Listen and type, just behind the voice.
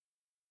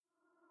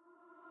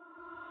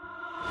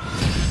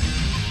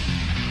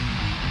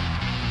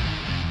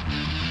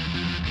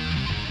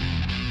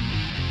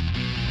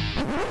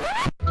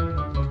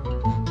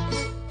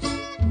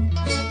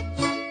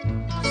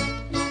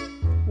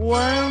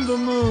the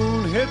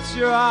moon hits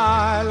your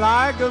eye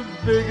like a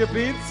big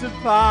pizza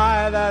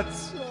pie,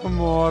 that's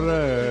amore.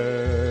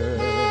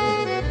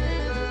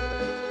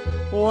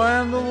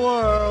 When the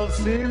world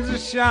seems to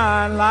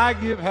shine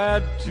like you've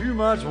had too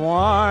much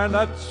wine,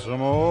 that's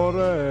amore.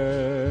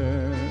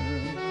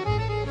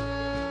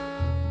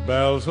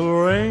 Bells will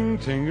ring,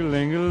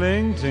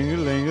 ting-a-ling-a-ling,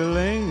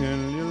 ting-a-ling-a-ling,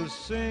 and you'll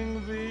sing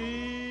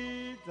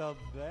Vita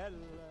Bella.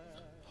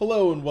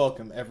 Hello and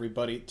welcome,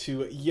 everybody,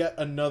 to yet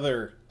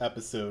another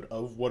episode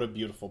of What a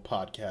Beautiful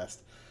Podcast.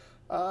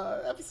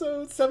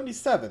 Episode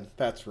 77.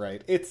 That's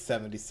right, it's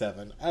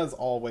 77. As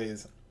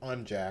always,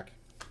 I'm Jack.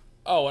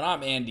 Oh, and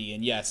I'm Andy,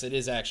 and yes, it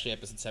is actually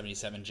episode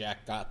 77.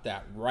 Jack got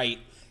that right,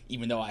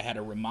 even though I had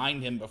to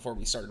remind him before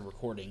we started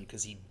recording,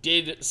 because he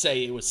did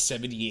say it was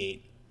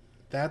 78.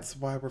 That's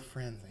why we're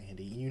friends,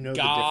 Andy. You know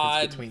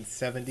God the difference between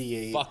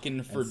 78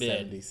 fucking forbid.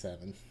 and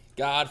 77.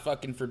 God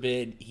fucking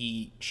forbid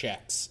he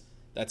checks.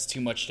 That's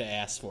too much to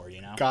ask for,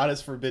 you know? God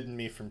has forbidden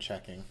me from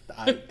checking.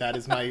 That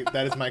is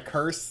my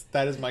curse.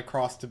 That is my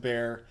cross to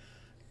bear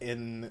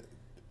in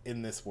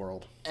this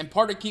world. And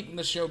part of keeping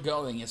the show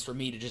going is for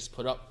me to just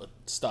put up with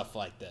stuff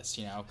like this,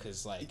 you know?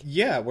 Because,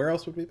 yeah, where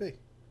else would we be?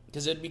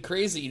 Because it'd be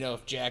crazy, you know,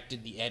 if Jack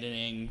did the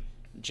editing,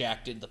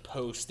 Jack did the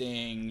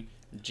posting,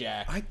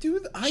 Jack... I do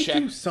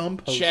some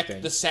posting.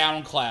 Check the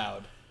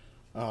SoundCloud.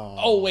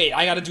 Oh, wait,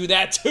 I gotta do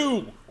that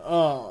too!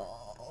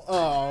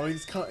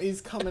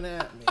 He's coming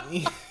at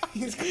me.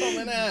 He's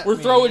coming at We're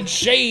me. throwing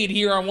shade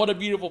here on What a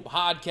Beautiful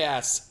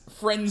Podcast.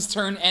 Friends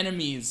turn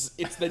enemies.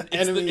 It's the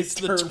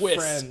twist.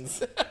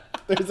 Friends.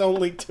 There's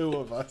only two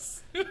of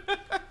us.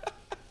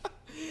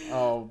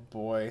 Oh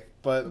boy!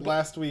 But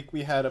last week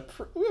we had a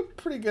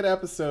pretty good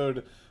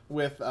episode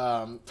with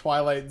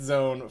Twilight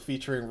Zone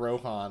featuring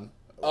Rohan.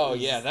 Oh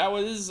yeah, that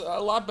was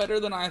a lot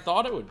better than I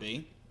thought it would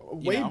be.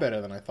 Way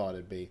better than I thought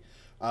it'd be.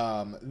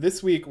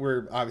 This week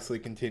we're obviously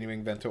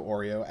continuing Vento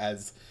Oreo,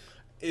 as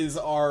is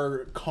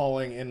our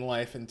calling in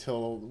life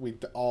until we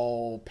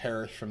all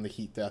perish from the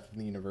heat death of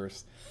the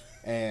universe.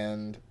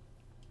 And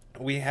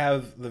we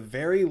have the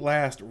very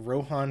last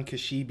Rohan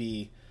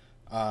Kashibi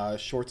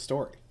short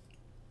story.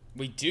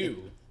 We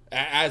do,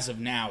 as of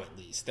now at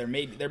least. There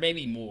may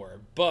be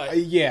more, but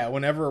yeah.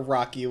 Whenever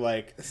Rocky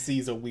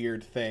sees a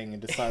weird thing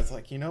and decides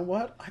you know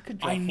what, I could.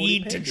 Draw I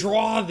need to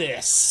draw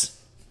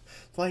this.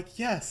 It's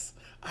yes,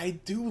 I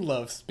do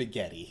love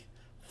spaghetti.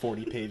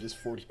 40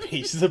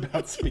 pages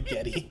about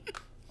spaghetti.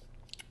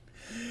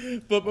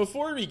 But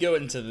before we go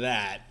into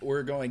that,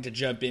 we're going to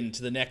jump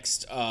into the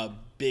next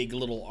big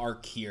little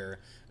arc here.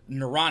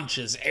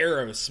 Narancia's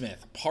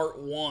Aerosmith, Part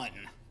 1.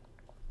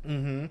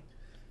 Mm-hmm.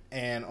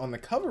 And on the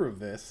cover of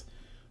this,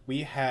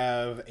 we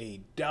have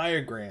a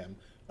diagram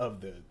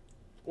of the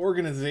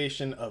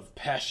organization of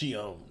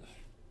Passion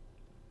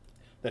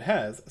that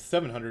has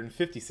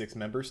 756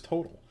 members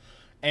total.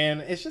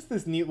 And it's just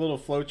this neat little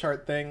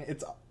flowchart thing.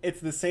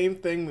 It's the same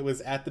thing that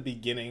was at the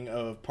beginning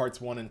of parts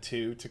 1 and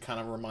 2 to kind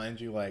of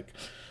remind you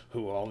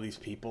who all these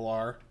people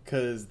are,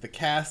 because the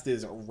cast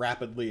is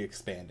rapidly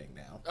expanding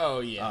now.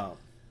 Oh yeah.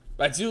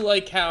 I do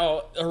like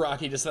how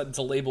Araki decided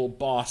to label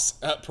boss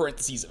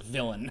parentheses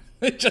villain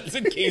just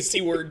in case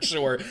he weren't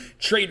sure.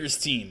 Traitors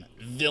team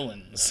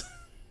villains.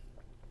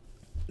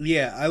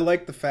 Yeah, I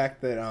like the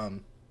fact that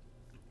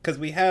because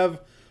we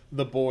have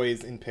the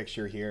boys in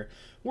picture here.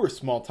 We're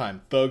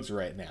small-time thugs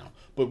right now,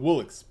 but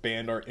we'll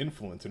expand our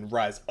influence and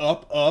rise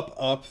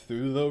up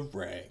through the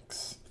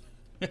ranks.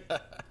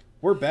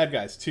 We're bad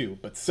guys too,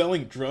 but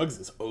selling drugs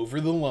is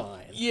over the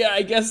line. Yeah,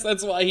 I guess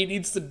that's why he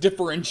needs to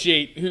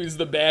differentiate who's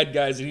the bad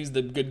guys and who's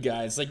the good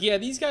guys. Yeah,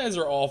 these guys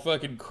are all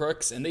fucking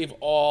crooks, and they've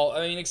all,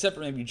 except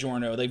for maybe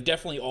Giorno, they've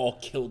definitely all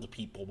killed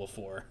people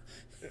before.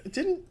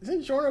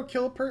 Didn't Giorno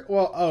kill a person?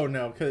 Well, oh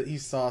no, because he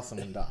saw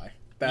someone die.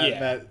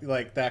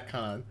 That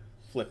kind of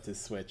flipped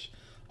his switch.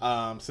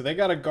 So they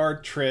got to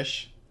guard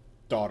Trish.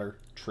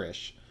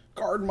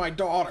 Guard my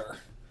daughter.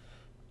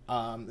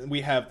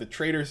 We have the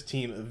Traitors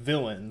team of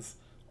villains,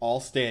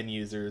 all Stan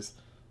users.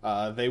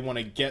 They want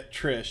to get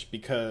Trish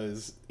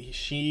because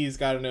she's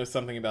got to know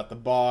something about the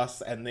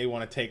boss, and they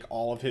want to take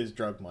all of his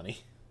drug money.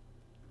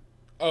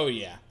 Oh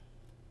yeah.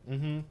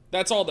 Mm-hmm.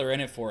 That's all they're in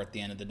it for at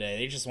the end of the day.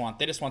 They just want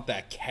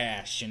that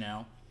cash, you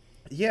know?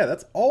 Yeah,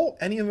 that's all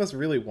any of us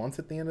really wants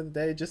at the end of the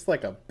day. Just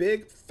a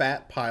big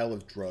fat pile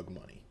of drug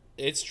money.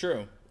 It's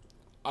true.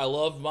 I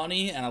love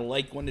money, and I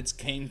like when it's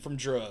came from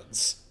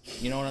drugs.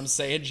 You know what I'm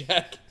saying,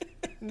 Jack?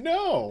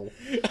 No.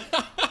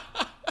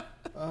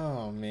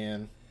 Oh,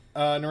 man.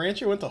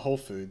 Narancia went to Whole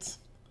Foods.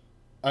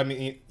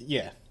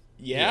 Yeah.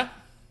 Yeah?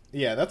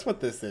 Yeah, that's what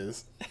this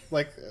is.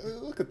 Look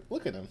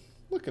at him.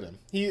 Look at him.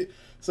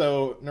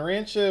 So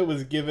Narancia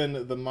was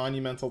given the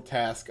monumental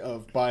task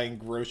of buying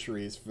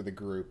groceries for the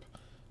group.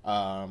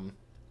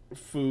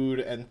 Food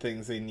and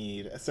things they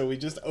need. So we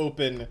just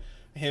open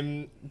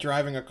him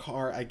driving a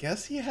car. I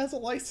guess he has a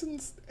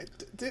license.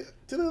 Do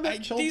the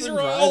children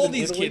drive all in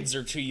these Italy? kids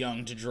are too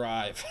young to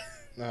drive.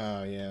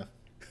 Oh, yeah.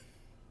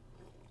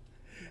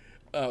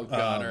 Oh,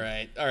 God, all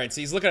right.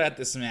 So he's looking at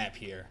this map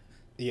here.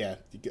 Yeah,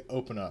 you can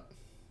open up.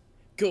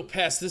 go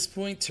past this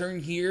point, turn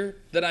here,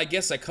 then I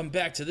guess I come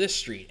back to this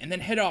street, and then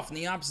head off in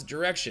the opposite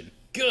direction.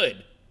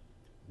 Good.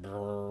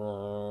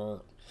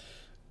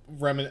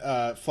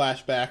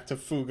 Flashback to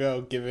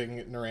Fugo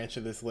giving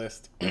Narancha this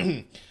list.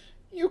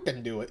 You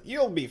can do it.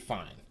 You'll be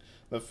fine.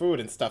 The food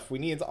and stuff we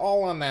need is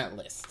all on that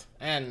list.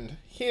 And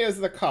here's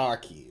the car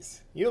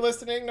keys. You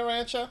listening,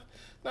 Narancha?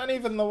 Not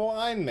even the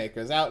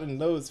winemakers out in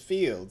those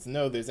fields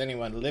know there's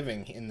anyone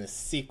living in this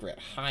secret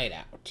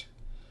hideout.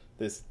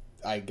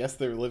 I guess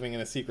they're living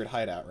in a secret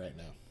hideout right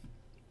now.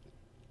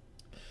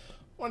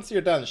 Once you're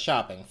done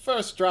shopping,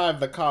 first drive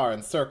the car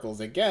in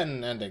circles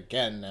again and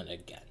again and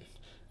again.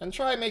 And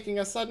try making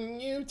a sudden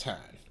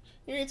U-turn.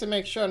 You need to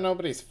make sure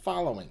nobody's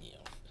following you.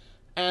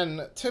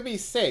 And to be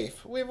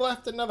safe, we've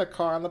left another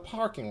car in the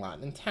parking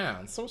lot in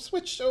town, so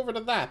switch over to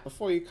that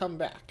before you come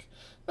back.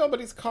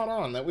 Nobody's caught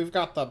on that we've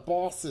got the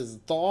boss's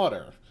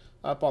daughter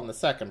up on the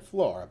second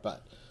floor,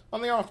 but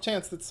on the off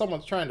chance that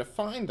someone's trying to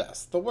find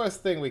us, the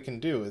worst thing we can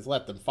do is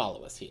let them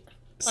follow us here.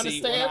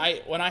 Understand?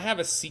 See, when I have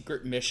a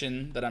secret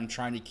mission that I'm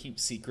trying to keep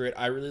secret,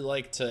 I really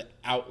like to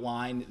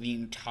outline the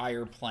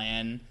entire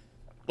plan.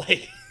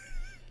 Like,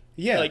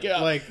 yeah,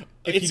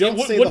 if you don't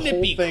say the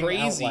whole thing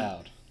out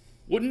loud.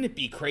 Wouldn't it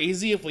be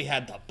crazy if we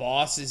had the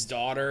boss's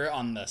daughter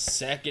on the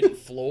second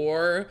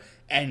floor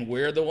and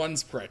we're the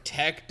ones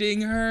protecting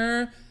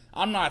her?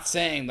 I'm not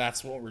saying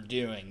that's what we're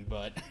doing,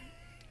 but...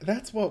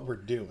 That's what we're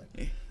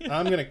doing.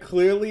 I'm going to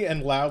clearly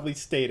and loudly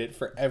state it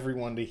for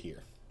everyone to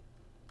hear.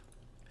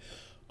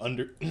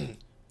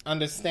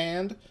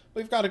 Understand?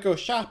 We've got to go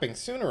shopping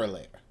sooner or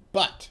later,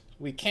 but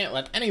we can't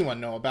let anyone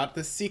know about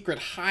this secret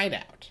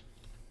hideout.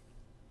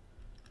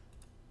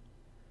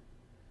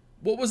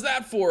 What was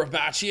that for,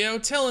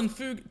 Abacchio? Tell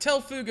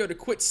Fugo to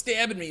quit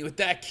stabbing me with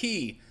that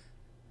key.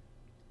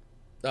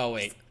 Oh,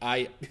 wait.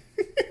 I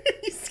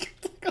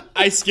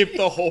skipped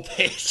the whole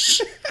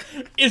page.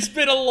 It's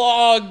been a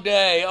long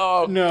day.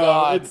 Oh, no,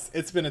 God.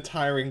 It's been a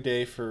tiring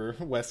day for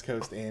West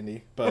Coast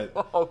Andy, but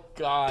oh,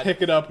 God.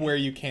 Pick it up where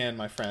you can,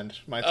 my friend.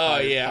 My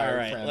tired all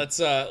right. friend.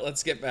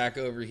 Let's get back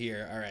over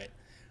here. All right.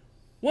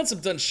 Once I'm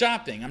done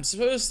shopping, I'm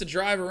supposed to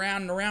drive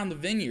around and around the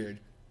vineyard.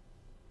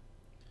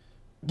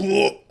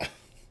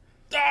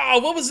 Oh,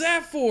 what was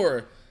that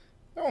for?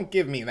 Don't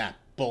give me that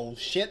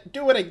bullshit.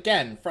 Do it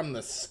again from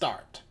the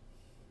start.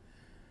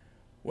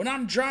 When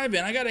I'm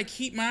driving, I gotta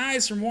keep my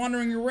eyes from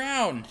wandering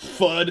around.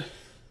 Fud.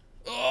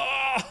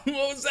 Oh,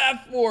 what was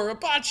that for?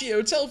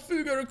 Abacchio, tell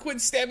Fugo to quit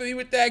stabbing me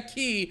with that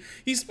key.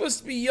 He's supposed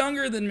to be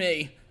younger than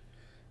me.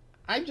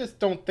 I just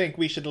don't think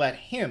we should let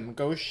him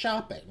go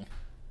shopping.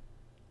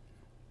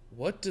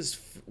 What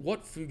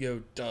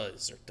Fugo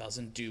does or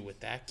doesn't do with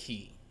that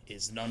key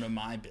is none of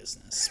my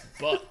business,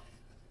 but...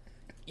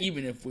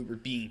 Even if we were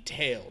being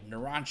tailed,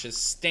 Narancha's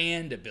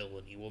stand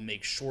ability will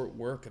make short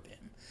work of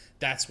him.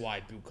 That's why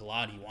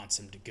Bucalati wants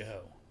him to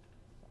go.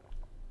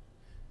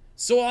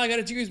 So all I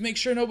gotta do is make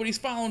sure nobody's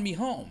following me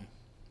home.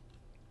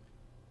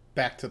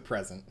 Back to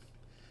present.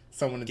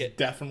 Someone is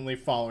definitely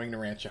following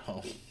Narancha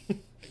home.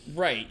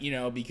 Right,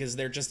 because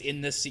they're just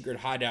in this secret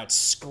hideout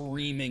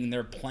screaming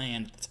their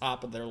plan at the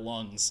top of their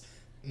lungs,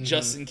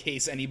 just in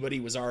case anybody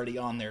was already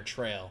on their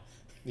trail.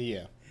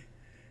 Yeah.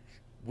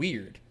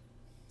 Weird.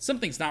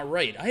 Something's not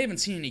right. I haven't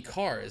seen any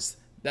cars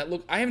that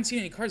look like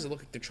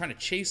they're trying to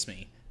chase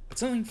me, but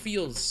something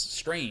feels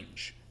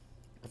strange.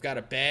 I've got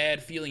a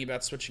bad feeling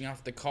about switching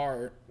off the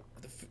car.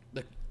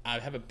 I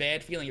have a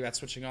bad feeling about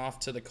switching off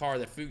to the car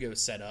that Fugo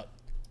set up.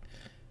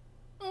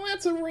 Oh,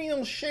 that's a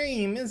real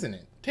shame, isn't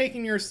it?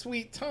 Taking your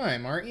sweet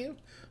time, aren't you?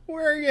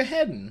 Where are you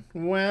heading?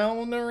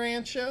 Well,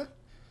 Narancha?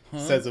 Huh?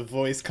 Says a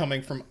voice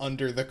coming from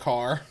under the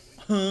car.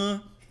 Huh?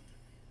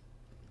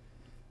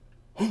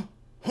 Huh?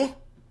 Huh?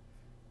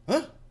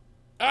 Huh?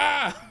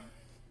 Ah!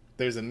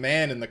 There's a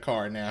man in the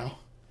car now.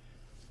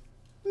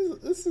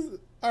 This is...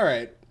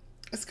 Alright.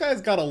 This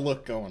guy's got a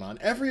look going on.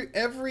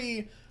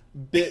 Every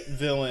bit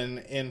villain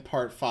in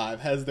Part 5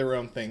 has their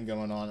own thing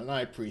going on, and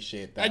I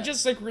appreciate that. I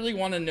just, really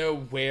want to know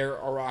where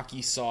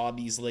Araki saw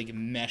these,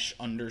 mesh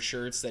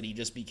undershirts that he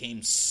just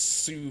became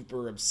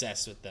super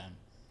obsessed with them.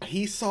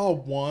 He saw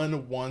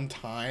one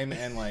time,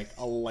 and,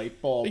 a light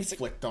bulb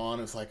flicked on.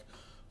 It was like,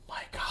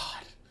 my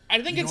God.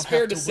 I think it's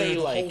fair to say,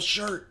 the whole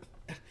shirt.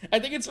 I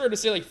think it's fair to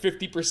say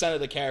 50%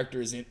 of the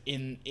characters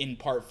in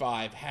Part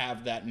 5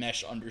 have that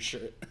mesh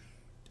undershirt.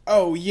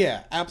 Oh,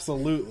 yeah,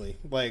 absolutely.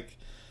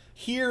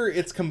 Here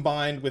it's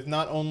combined with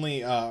not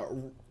only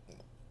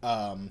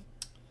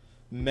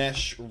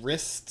mesh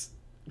wrist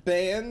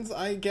bands,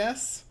 I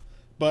guess,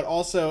 but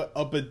also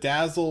a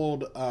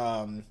bedazzled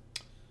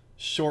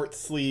short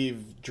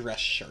sleeve dress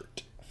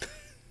shirt.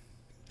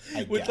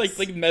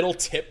 With metal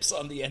tips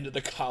on the end of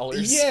the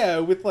collars. Yeah,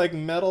 with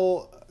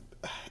metal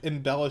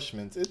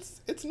embellishments.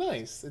 It's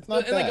nice. It's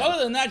not bad.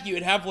 Other than that, you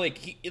would have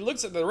it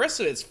looks like the rest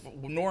of it's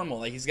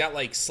normal. He's got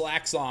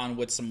slacks on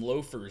with some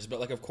loafers,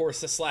 but of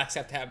course the slacks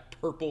have to have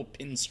purple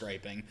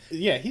pinstriping.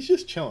 Yeah, he's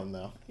just chilling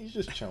though. He's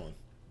just chilling.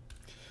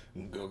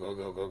 Go.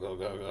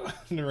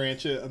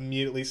 Narancha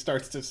immediately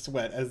starts to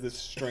sweat as this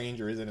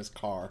stranger is in his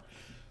car.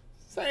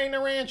 Say,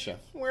 Narantia,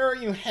 where are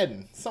you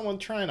heading? Someone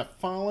trying to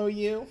follow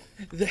you?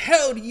 The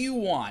hell do you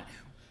want?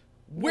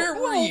 Where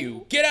were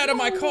you? Get out of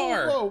my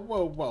car!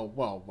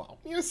 Whoa.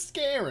 You're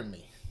scaring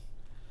me.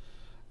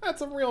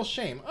 That's a real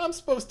shame. I'm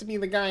supposed to be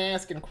the guy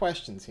asking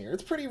questions here.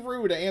 It's pretty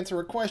rude to answer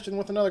a question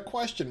with another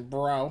question,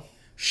 bro.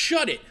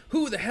 Shut it!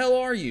 Who the hell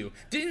are you?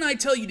 Didn't I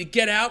tell you to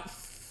get out,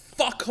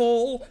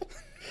 fuckhole?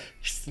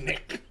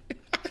 Snick.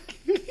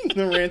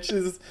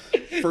 Narantia's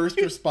first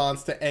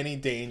response to any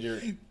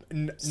danger.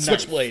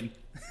 Switchblade.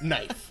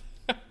 Knife.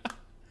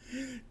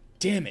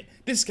 Damn it,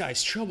 this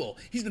guy's trouble.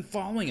 He's been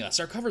following us.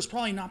 Our cover's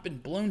probably not been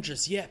blown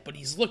just yet, but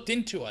he's looked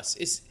into us.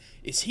 Is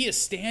he a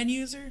Stan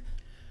user?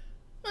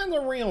 That's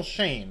a real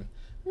shame.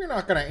 If you're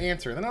not going to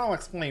answer, then I'll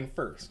explain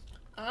first.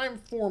 I'm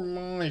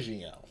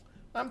Formaggio.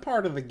 I'm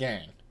part of the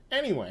gang.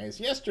 Anyways,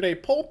 yesterday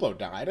Polpo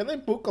died, and then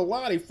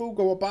Bucalati,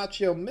 Fugo,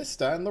 Abaccio,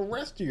 Mista, and the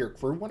rest of your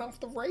crew went off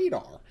the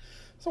radar.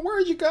 So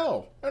where'd you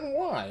go? And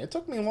why? It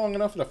took me long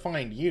enough to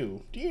find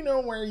you. Do you know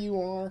where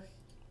you are?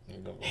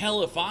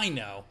 Hell if I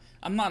know.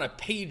 I'm not a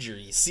pager,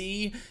 you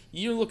see?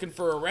 You're looking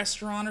for a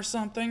restaurant or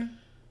something?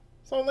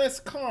 So this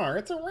car,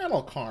 it's a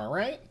rental car,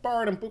 right?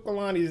 Borrowed in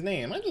Bucalati's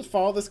name. I just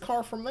followed this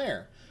car from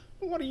there.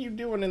 What are you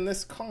doing in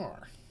this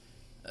car?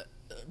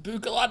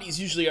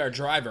 Bucalati's usually our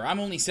driver. I'm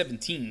only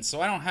 17,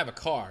 so I don't have a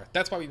car.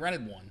 That's why we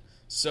rented one.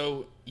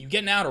 So, you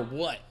getting out or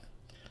what?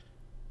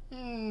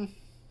 So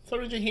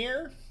did you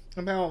hear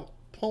about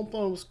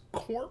Polpo's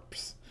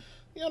corpse?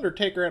 The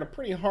Undertaker had a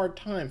pretty hard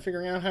time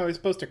figuring out how he's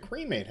supposed to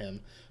cremate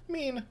him. I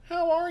mean,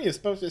 how are you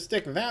supposed to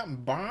stick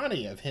that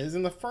body of his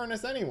in the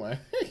furnace anyway?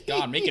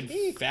 God,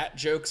 making fat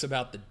jokes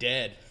about the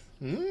dead.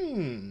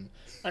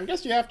 I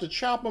guess you have to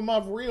chop them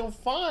up real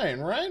fine,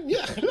 right?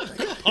 Yeah.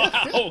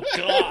 Oh,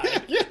 God.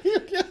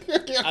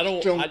 I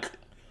don't Junk.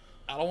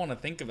 I don't want to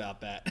think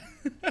about that.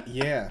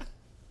 Yeah.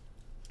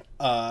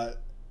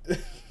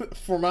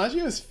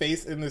 Formaggio's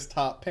face in this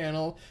top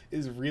panel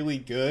is really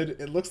good.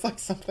 It looks like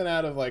something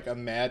out of like a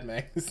Mad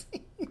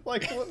magazine.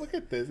 Like, look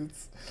at this.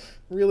 It's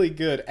really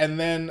good. And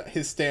then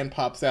his stand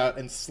pops out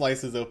and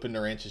slices open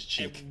Narantia's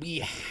cheek. We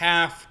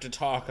have to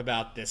talk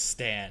about this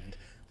stand.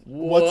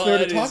 What's there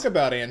to talk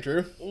about,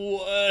 Andrew?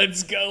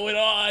 What's going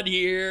on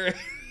here?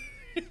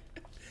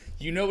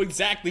 You know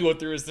exactly what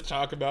there is to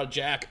talk about,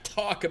 Jack.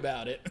 Talk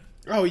about it.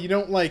 Oh, you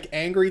don't like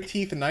angry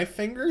teeth and knife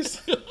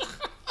fingers?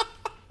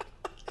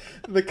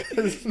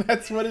 Because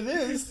that's what it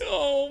is.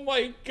 Oh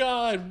my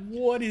God,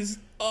 what is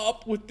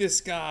up with this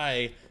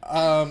guy?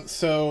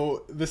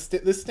 So this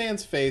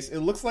stand's face, it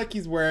looks like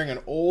he's wearing an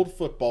old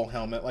football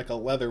helmet, like a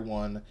leather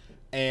one,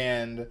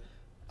 and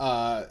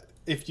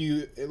if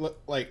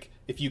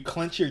you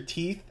clench your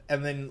teeth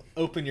and then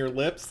open your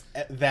lips,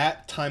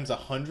 that times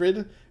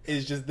 100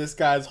 is just this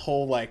guy's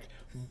whole like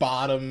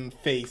bottom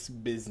face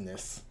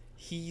business.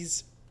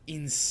 He's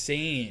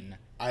insane.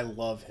 I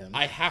love him.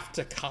 I have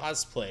to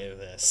cosplay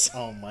this.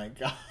 Oh my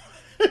God.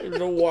 I'm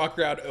gonna walk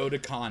around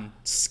Otakon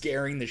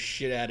scaring the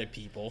shit out of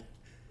people.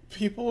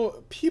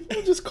 People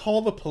just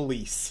call the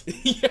police.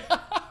 Yeah.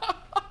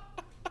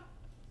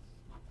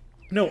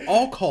 No,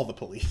 I'll call the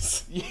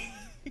police.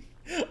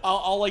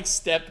 I'll like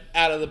step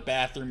out of the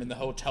bathroom in the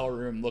hotel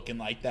room looking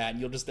like that,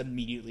 and you'll just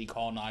immediately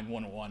call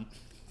 911.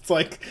 It's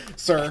like,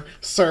 sir,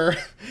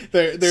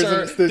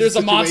 there's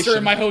a monster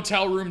in my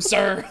hotel room,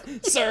 sir.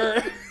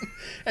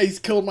 He's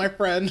killed my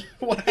friend.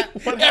 What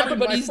happened?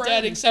 Everybody's my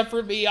friend? dead except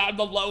for me. I'm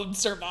the lone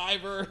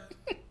survivor.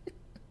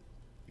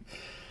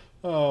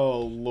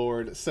 Oh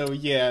Lord. So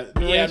yeah,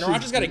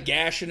 Naranja's got a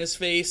gash in his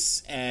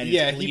face, and he's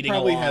bleeding he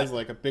probably a lot. has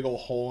like a big old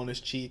hole in his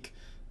cheek.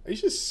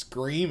 He's just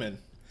screaming.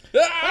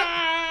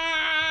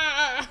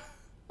 Ah!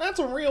 That's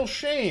a real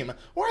shame.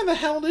 Why the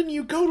hell didn't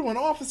you go to an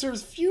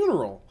officer's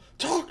funeral?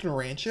 Talk,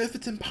 Narancia. If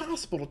it's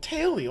impossible to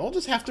tell you, I'll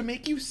just have to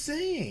make you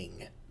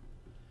sing.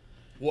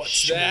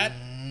 What's that?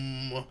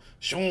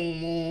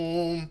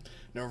 Shom.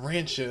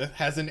 Narancia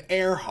has an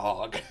air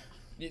hog.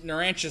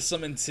 Narancia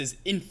summons his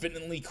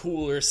infinitely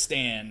cooler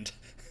stand.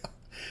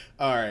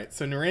 Alright,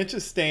 so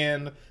Narancia's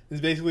stand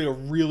is basically a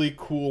really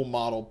cool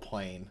model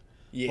plane.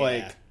 Yeah.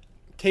 Like,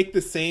 take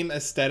the same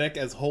aesthetic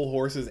as Whole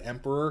Horse's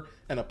Emperor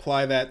and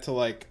apply that to,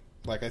 like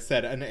I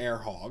said, an air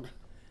hog.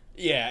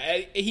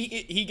 Yeah,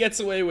 he gets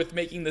away with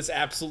making this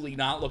absolutely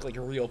not look like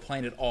a real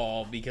plane at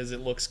all because it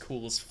looks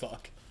cool as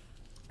fuck.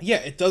 Yeah,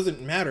 it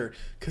doesn't matter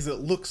because it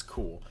looks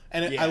cool.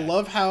 And I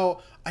love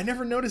how I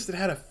never noticed it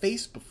had a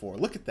face before.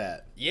 Look at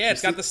that. Yeah,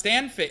 it's got the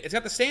stand face. It's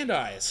got the stand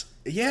eyes.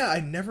 Yeah, I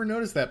never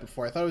noticed that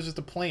before. I thought it was just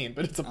a plane,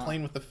 but it's a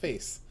plane with a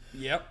face.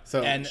 Yep.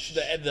 So and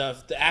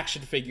the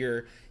action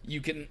figure, you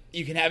can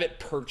have it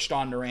perched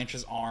on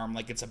Narancia's arm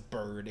like it's a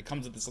bird. It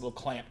comes with this little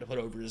clamp to put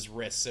over his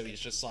wrist, so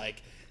he's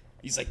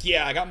like,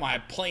 yeah, I got my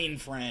plane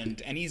friend,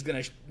 and he's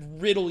gonna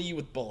riddle you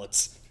with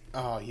bullets.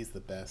 Oh, he's the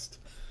best.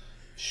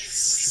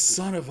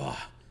 Son of a...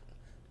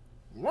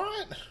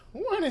 What?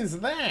 What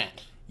is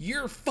that?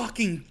 You're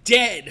fucking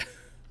dead!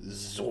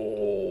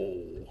 Zo.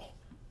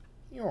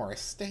 You're a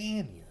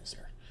stand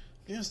user.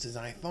 Just as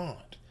I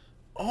thought.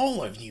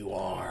 All of you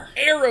are.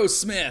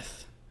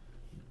 Aerosmith!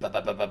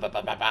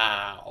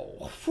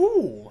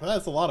 Whew,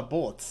 that's a lot of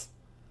bullets.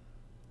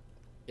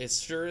 It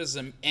sure is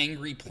an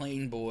angry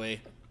plane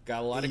boy.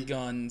 Got a lot of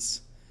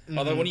guns.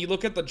 Although when you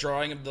look at the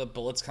drawing of the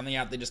bullets coming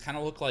out, they just kind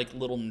of look like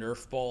little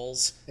Nerf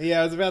balls.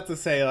 Yeah, I was about to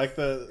say, like,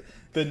 the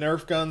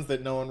Nerf guns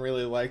that no one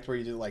really liked, where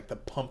you do, like, the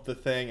pump the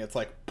thing, it's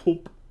like,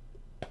 poop,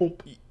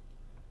 poop.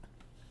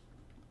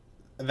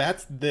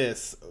 That's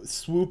this,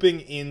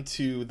 swooping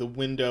into the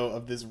window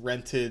of this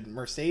rented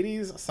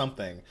Mercedes,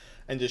 something,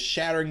 and just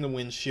shattering the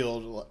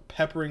windshield,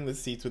 peppering the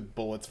seats with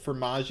bullets.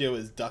 Formaggio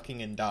is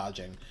ducking and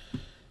dodging.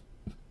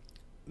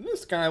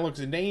 This guy looks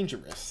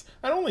dangerous.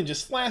 I'd only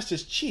just slashed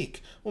his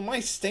cheek. Will my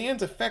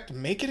stand's effect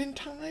make it in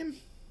time?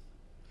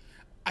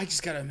 I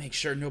just gotta make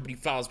sure nobody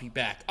follows me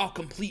back. I'll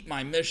complete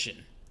my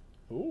mission.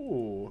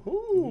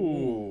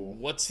 Ooh.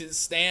 What's his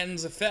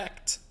stand's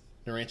effect?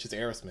 Naranch's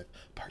Aerosmith,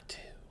 Part 2.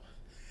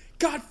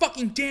 God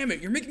fucking damn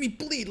it, you're making me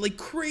bleed like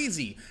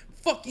crazy.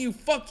 Fuck you,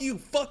 fuck you,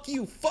 fuck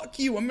you, fuck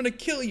you. I'm gonna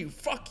kill you.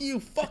 Fuck you,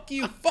 fuck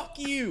you, fuck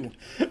you.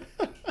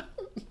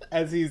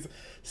 As he's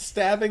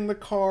stabbing the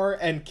car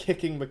and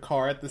kicking the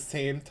car at the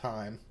same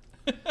time.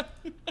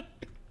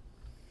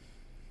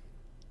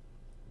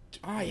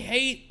 I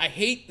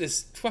hate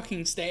this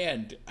fucking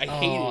stand. I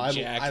hate it,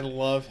 Jack. I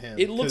love him.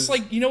 It looks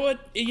like, you know what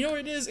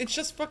it is? It's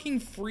just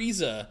fucking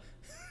Frieza.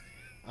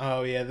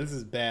 Oh yeah, this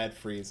is bad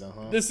Frieza,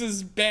 huh? This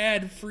is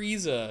bad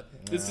Frieza.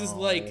 This is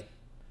like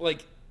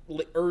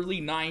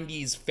early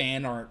 90s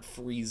fan art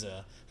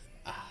Frieza.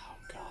 Oh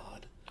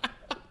god.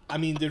 I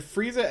mean, did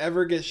Frieza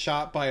ever get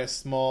shot by a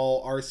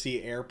small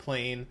RC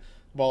airplane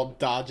while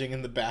dodging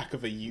in the back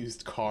of a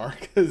used car?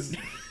 Because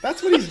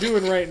that's what he's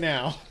doing right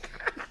now.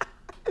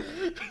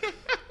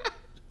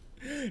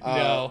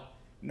 No,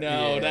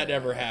 yeah. that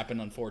never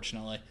happened,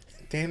 unfortunately.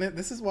 Damn it,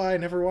 this is why I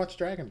never watched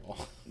Dragon Ball.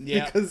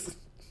 Yeah. Because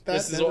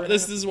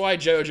this is why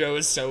JoJo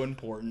is so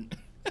important.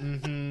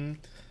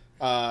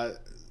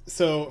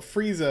 So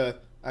Frieza,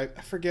 I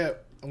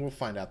forget, we'll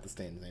find out the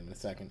stand's name in a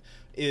second,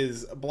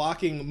 is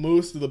blocking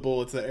most of the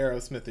bullets that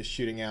Aerosmith is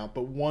shooting out,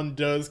 but one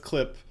does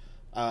clip,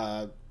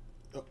 a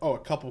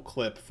couple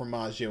clip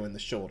Formaggio in the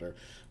shoulder.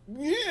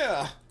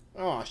 Yeah!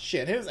 Oh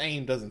shit, his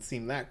aim doesn't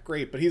seem that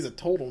great, but he's a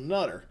total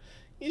nutter.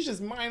 He's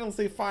just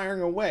mindlessly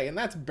firing away, and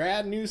that's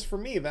bad news for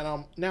me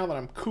now that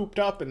I'm cooped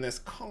up in this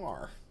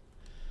car.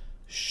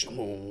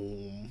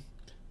 Shmoom.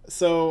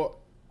 So,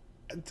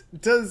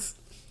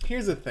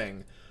 here's the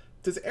thing.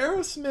 Does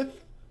Aerosmith,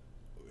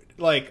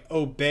 like,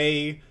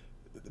 obey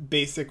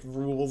basic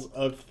rules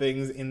of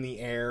things in the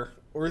air?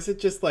 Or is it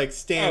just, like,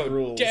 stand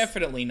rules?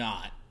 Definitely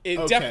not.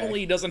 It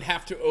definitely doesn't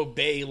have to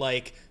obey,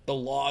 like, the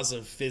laws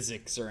of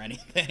physics or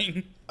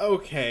anything.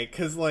 Okay,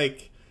 because,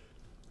 like,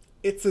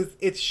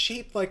 it's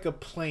shaped like a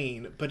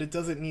plane, but it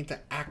doesn't need to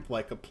act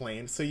like a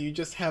plane. So you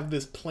just have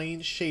this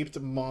plane-shaped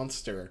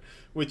monster,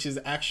 which is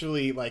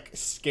actually, like,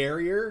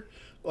 scarier.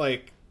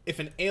 Like, if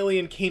an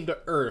alien came to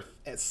Earth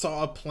and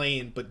saw a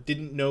plane but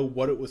didn't know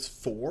what it was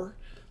for,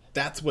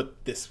 that's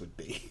what this would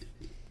be.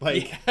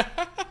 Like,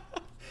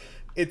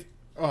 it's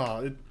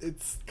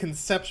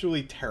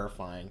conceptually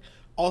terrifying.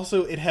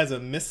 Also, it has a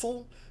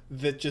missile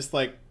that just,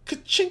 like,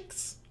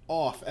 ka-chinks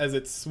off as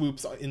it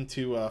swoops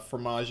into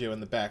Formaggio in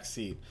the back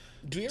seat.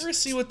 Do we ever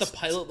see what the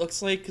pilot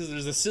looks like? Because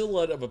there's a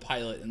silhouette of a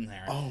pilot in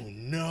there. Oh,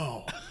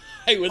 no.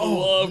 I would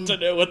love to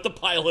know what the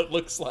pilot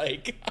looks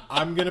like.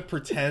 I'm going to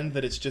pretend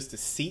that it's just a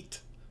seat,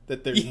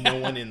 that there's no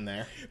one in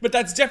there. But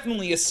that's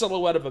definitely a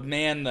silhouette of a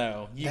man,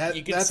 though. You can see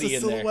in there. That's a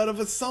silhouette of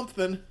a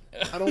something.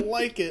 I don't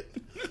like it.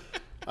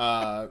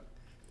 The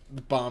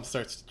bomb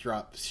starts to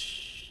drop.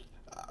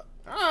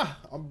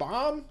 A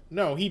bomb?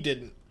 No, he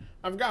didn't.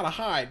 I've got to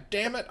hide.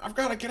 Damn it. I've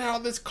got to get out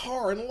of this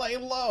car and lay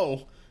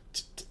low.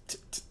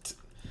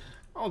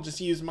 I'll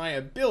just use my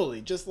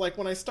ability, just like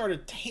when I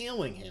started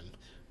tailing him.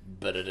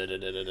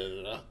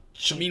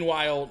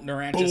 Meanwhile,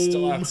 Naranch is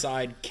still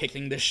outside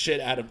kicking the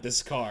shit out of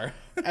this car.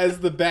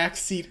 As the back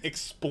seat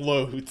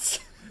explodes.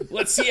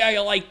 Let's see how you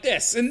like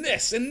this, and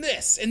this, and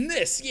this, and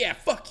this. Yeah,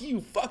 fuck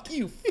you, fuck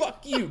you,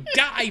 fuck you.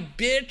 Die,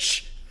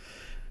 bitch.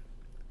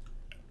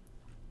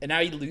 And now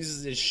he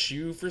loses his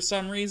shoe for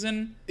some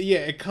reason. Yeah,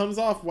 it comes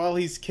off while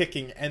he's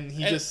kicking, and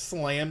he just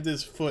slammed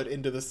his foot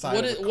into the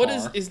side of the car.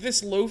 What is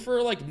this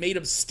loafer, like, made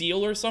of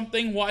steel or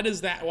something? Why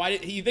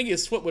did you think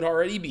his foot would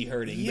already be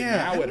hurting,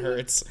 yeah, but now it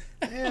hurts?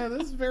 Yeah,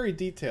 this is very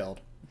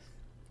detailed.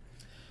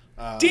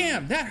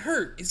 Damn, that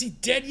hurt. Is he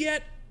dead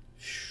yet?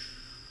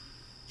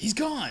 He's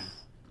gone.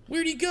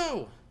 Where'd he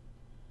go?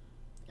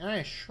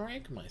 I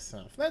shrank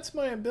myself. That's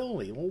my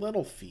ability,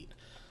 little feet.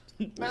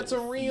 That's a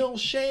real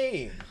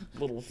shame.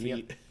 Little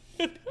feet.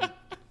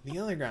 The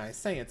other guys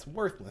say it's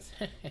worthless.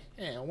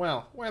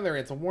 Well, whether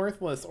it's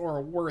worthless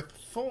or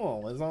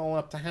worthful is all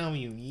up to how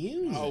you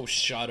use it. Oh,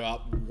 shut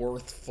up.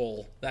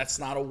 Worthful. That's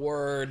not a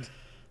word.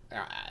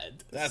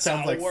 That's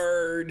not a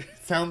word.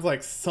 Sounds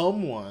like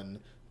someone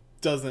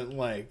doesn't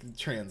like the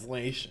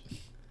translation.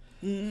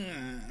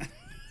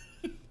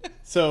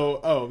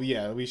 So,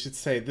 we should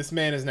say this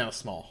man is now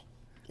small.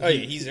 Oh,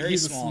 yeah, he's very small.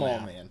 He's a small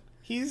man.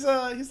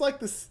 He's like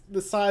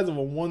the size of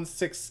a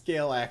 1/6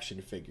 scale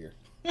action figure.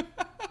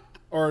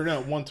 Or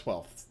no,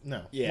 1/12.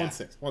 No, Yeah.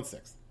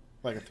 1/6.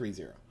 Like a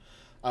 3-0.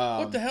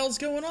 What the hell's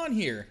going on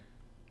here?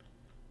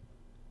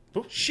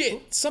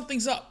 Shit,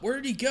 something's up. Where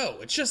did he go?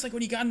 It's just like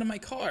when he got into my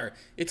car.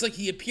 It's like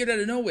he appeared out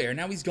of nowhere,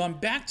 now he's gone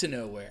back to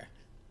nowhere.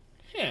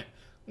 Yeah,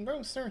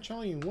 go search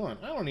all you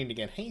want. I don't need to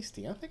get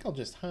hasty. I think I'll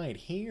just hide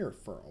here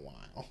for a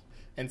while.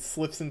 And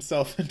slips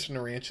himself into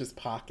Narancha's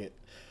pocket.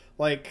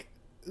 Like,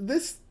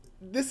 this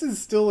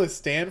is still a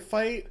stand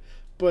fight,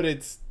 but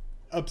it's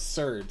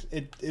absurd.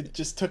 It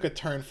just took a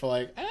turn for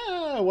like,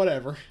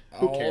 whatever.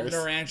 Who cares?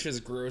 All of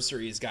Narancha's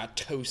groceries got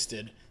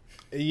toasted.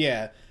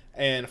 Yeah,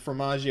 and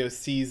Formaggio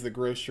sees the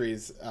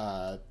groceries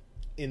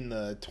in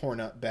the torn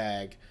up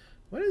bag.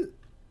 What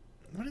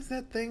is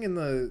that thing in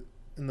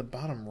the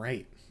bottom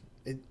right?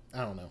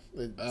 I don't know.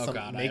 Oh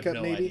God, makeup, I have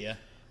no maybe? idea.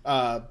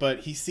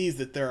 But he sees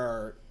that there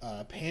are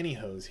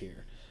pantyhose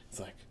here. It's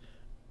like,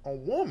 a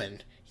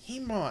woman? He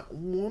bought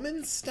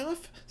woman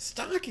stuff?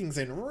 Stockings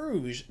and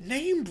rouge?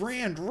 Name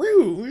brand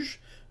rouge?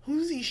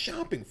 Who's he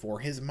shopping for?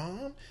 His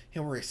mom?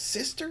 Or his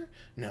sister?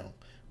 No.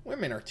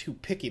 Women are too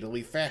picky to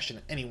leave fashion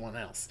to anyone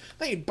else.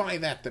 They'd buy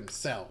that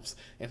themselves.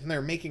 And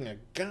they're making a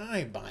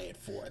guy buy it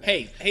for them.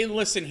 Hey,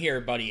 listen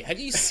here, buddy. Have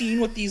you seen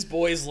what these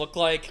boys look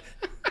like?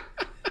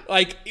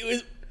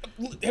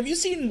 Have you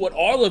seen what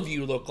all of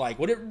you look like?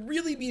 Would it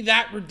really be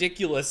that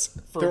ridiculous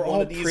for They're one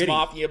all of these pretty.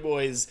 mafia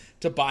boys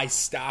to buy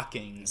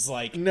stockings?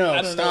 Like, No,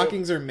 I don't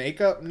stockings know. or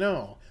makeup?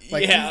 No.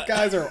 Like, Yeah. these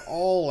guys are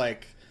all,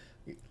 like,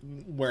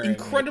 wearing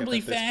Incredibly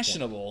makeup at this point.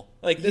 fashionable.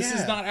 Like, this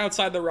is Yeah. not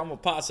outside the realm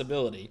of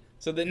possibility.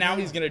 So that now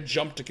he's going to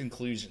jump to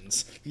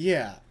conclusions.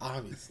 Yeah,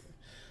 obviously.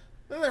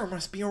 There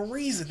must be a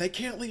reason they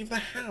can't leave the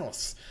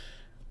house.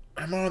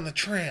 I'm on the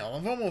trail.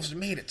 I've almost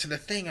made it to the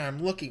thing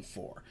I'm looking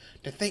for.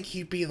 To think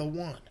he'd be the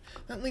one.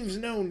 That leaves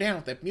no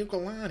doubt that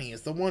Mukalani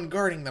is the one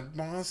guarding the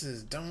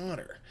boss's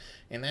daughter.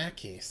 In that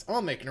case,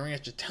 I'll make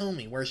Narancha tell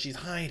me where she's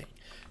hiding.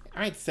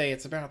 I'd say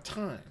it's about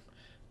time.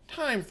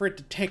 Time for it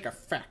to take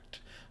effect.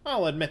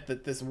 I'll admit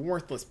that this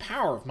worthless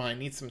power of mine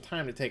needs some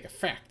time to take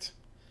effect.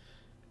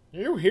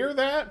 You hear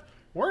that?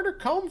 Where'd it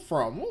come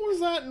from? What was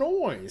that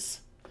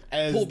noise?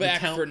 As Pull the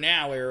back for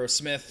now,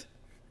 Aerosmith.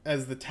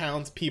 as the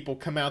townspeople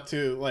come out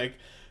to, like,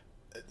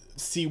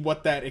 see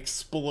what that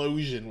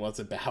explosion was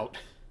about.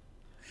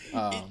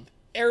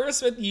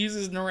 Aerosmith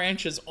uses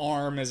Narancha's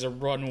arm as a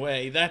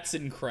runway. That's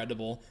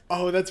incredible.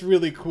 Oh, that's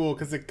really cool,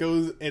 because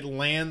it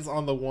lands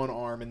on the one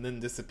arm and then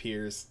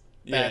disappears.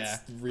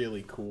 That's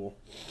really cool.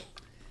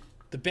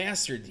 The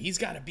bastard, he's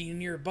got to be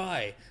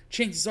nearby.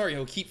 Chances are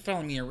he'll keep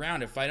following me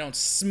around if I don't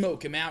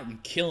smoke him out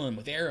and kill him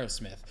with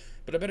Aerosmith.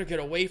 But I better get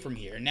away from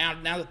here. Now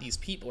that these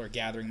people are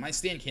gathering, my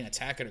stand can't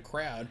attack at a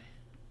crowd.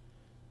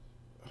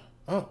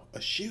 Oh, a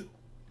shoe.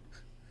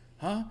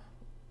 Huh?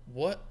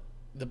 What?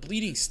 The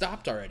bleeding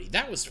stopped already.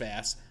 That was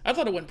fast. I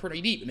thought it went pretty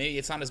deep, but maybe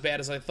it's not as bad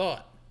as I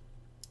thought.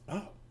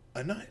 Oh,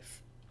 a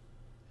knife.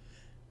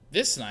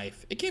 This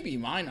knife? It can't be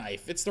my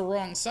knife. It's the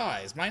wrong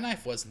size. My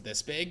knife wasn't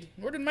this big.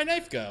 Where did my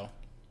knife go?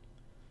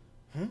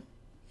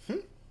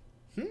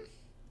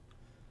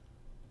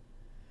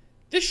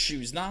 This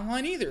shoe's not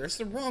mine either. It's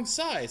the wrong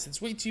size.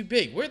 It's way too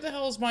big. Where the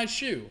hell is my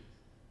shoe?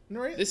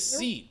 This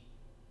seat.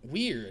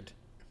 Weird.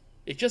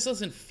 It just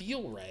doesn't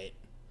feel right.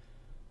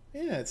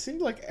 Yeah, it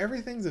seemed like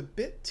everything's a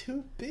bit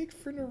too big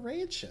for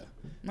Narancha.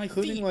 My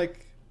Including, feet.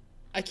 like...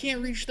 I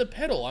can't reach the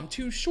pedal. I'm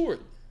too short.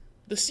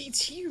 The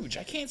seat's huge.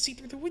 I can't see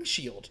through the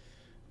windshield.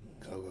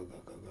 Go.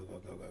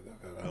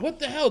 What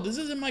the hell? This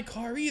isn't my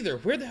car either.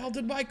 Where the hell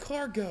did my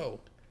car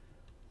go?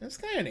 This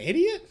guy an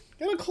idiot?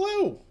 Get a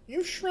clue.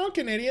 You've shrunk,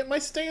 an idiot. My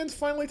stand's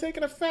finally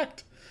taken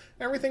effect.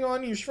 Everything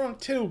on you shrunk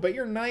too, but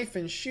your knife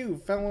and shoe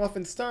fell off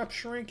and stopped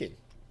shrinking.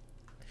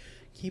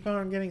 Keep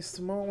on getting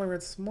smaller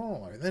and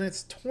smaller. Then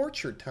it's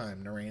torture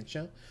time,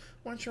 Narancha.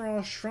 Once you're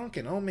all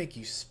shrunken, I'll make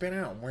you spit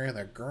out where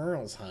the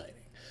girl's hiding.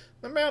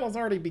 The battle's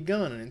already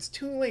begun, and it's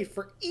too late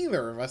for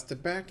either of us to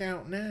back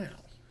out now.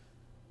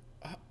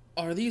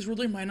 Are these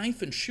really my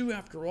knife and shoe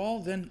after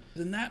all? Then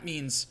that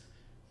means...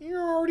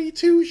 You're already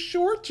too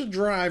short to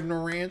drive,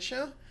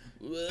 Narancha.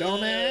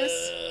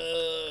 Dumbass.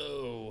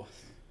 Whoa.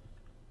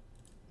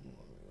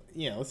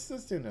 Yeah, let's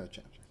do another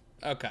chapter.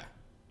 Okay.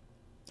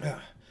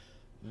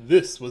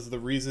 This was the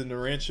reason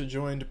Narancha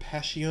joined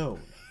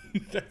Passion.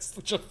 That's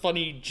such a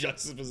funny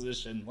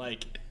juxtaposition.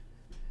 Like,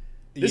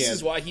 this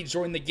is why he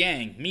joined the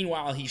gang.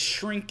 Meanwhile, he's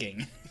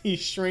shrinking. He's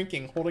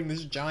shrinking, holding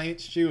this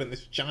giant shoe and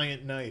this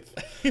giant knife.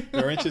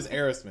 Narancha's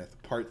Aerosmith,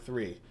 Part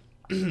 3.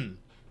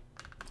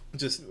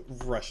 Just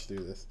rush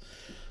through this.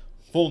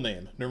 Full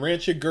name,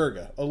 Narancha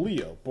Gurga, a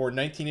Leo, born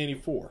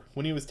 1984.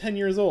 When he was 10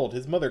 years old,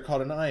 his mother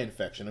caught an eye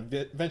infection,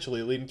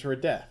 eventually leading to her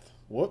death.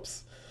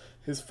 Whoops.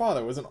 His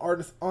father was an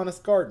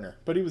honest gardener,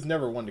 but he was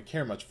never one to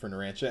care much for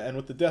Narancha, and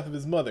with the death of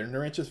his mother,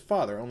 Narancha's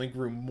father only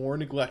grew more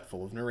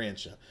neglectful of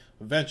Narancha.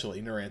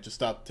 Eventually, Narancha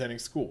stopped attending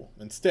school,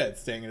 instead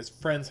staying at his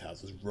friends'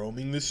 houses,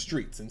 roaming the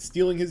streets, and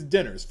stealing his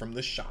dinners from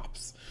the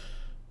shops.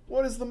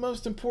 What is the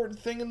most important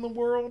thing in the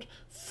world?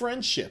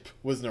 Friendship,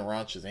 was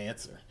Narancha's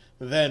answer.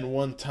 Then,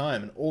 one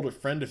time, an older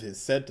friend of his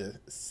said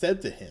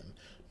to him,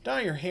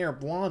 Dye your hair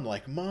blonde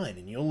like mine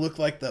and you'll look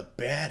like the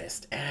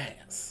baddest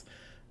ass.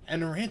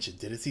 And Narancia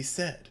did as he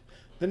said.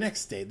 The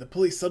next day, the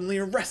police suddenly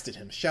arrested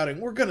him,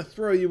 shouting, "We're gonna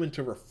throw you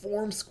into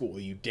reform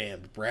school, you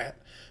damned brat."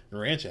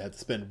 Narancia had to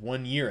spend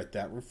 1 year at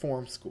that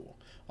reform school.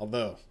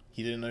 Although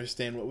he didn't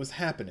understand what was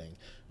happening.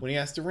 When he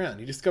asked around,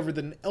 he discovered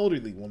that an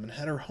elderly woman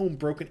had her home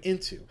broken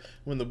into.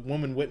 When the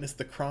woman witnessed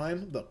the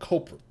crime, the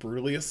culprit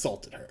brutally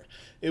assaulted her.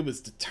 It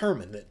was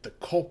determined that the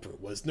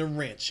culprit was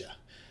Narancia.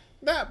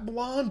 "That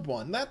blonde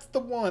one, that's the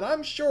one,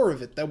 I'm sure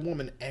of it," that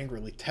woman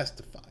angrily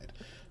testified.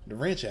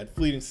 Narancia had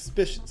fleeting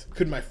suspicions.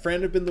 Could my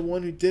friend have been the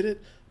one who did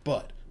it?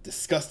 But,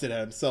 disgusted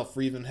at himself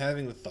for even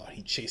having the thought,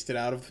 he chased it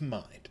out of his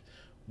mind.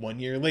 1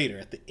 year later,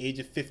 at the age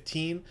of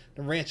 15,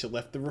 Narancia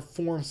left the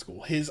reform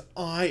school, his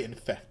eye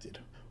infected.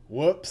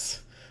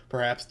 Whoops.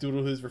 Perhaps due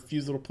to his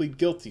refusal to plead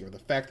guilty or the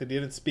fact that he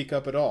didn't speak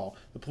up at all,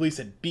 the police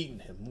had beaten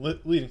him,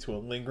 leading to a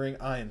lingering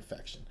eye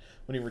infection.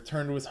 When he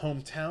returned to his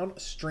hometown, a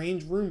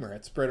strange rumor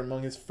had spread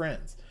among his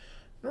friends.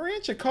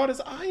 "Narancia caught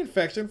his eye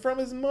infection from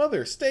his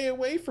mother. Stay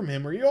away from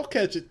him or you'll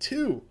catch it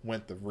too,"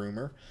 went the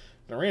rumor.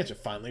 Narancia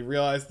finally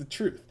realized the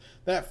truth.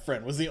 That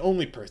friend was the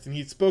only person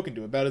he'd spoken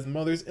to about his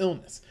mother's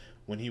illness.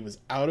 When he was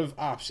out of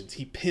options,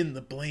 he pinned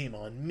the blame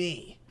on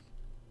me.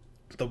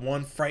 The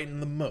one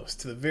frightened the most,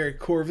 to the very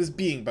core of his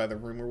being by the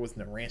rumor, was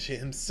Narancia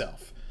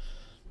himself.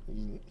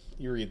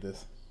 You read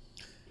this.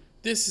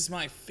 "This is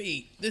my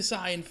fate. This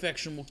eye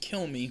infection will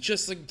kill me,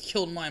 just like it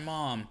killed my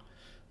mom."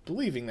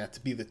 Believing that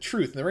to be the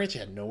truth, Narancia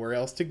had nowhere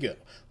else to go.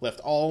 Left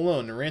all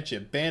alone, Narancia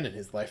abandoned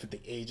his life at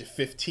the age of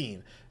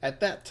 15. At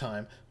that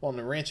time, while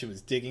Narancia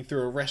was digging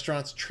through a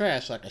restaurant's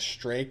trash like a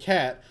stray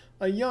cat,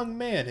 a young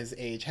man his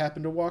age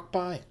happened to walk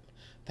by him.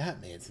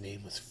 That man's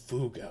name was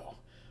Fugo.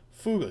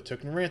 Fugo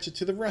took Narancia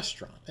to the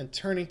restaurant, and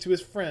turning to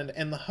his friend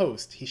and the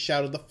host, he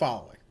shouted the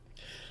following.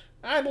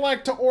 "I'd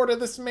like to order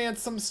this man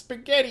some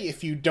spaghetti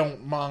if you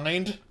don't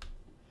mind."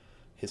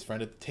 His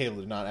friend at the table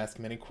did not ask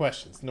him any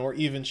questions, nor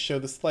even show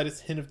the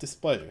slightest hint of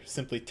displeasure,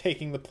 simply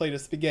taking the plate of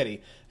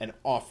spaghetti and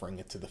offering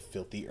it to the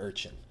filthy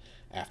urchin.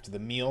 After the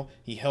meal,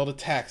 he hailed a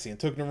taxi and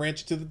took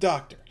Narancia to the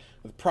doctor.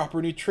 With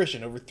proper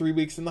nutrition over 3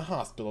 weeks in the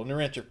hospital,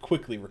 Narancia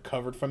quickly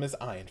recovered from his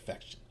eye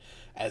infection.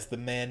 As the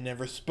man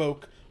never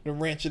spoke,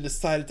 Narancia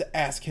decided to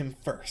ask him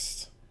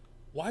first.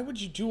 "Why would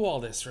you do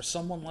all this for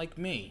someone like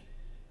me?"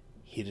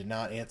 He did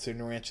not answer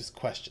Narancia's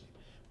question,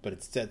 but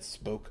instead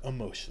spoke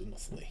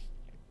emotionlessly.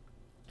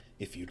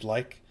 "If you'd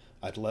like,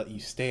 I'd let you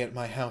stay at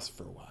my house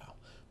for a while,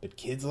 but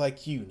kids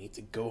like you need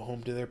to go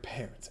home to their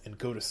parents and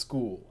go to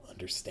school,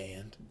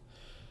 understand?"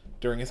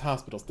 During his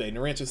hospital stay,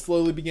 Narancia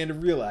slowly began to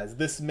realize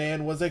this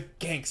man was a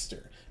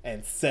gangster,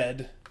 and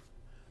said,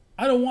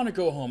 "I don't want to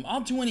go home.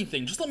 I'll do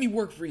anything. Just let me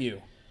work for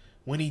you."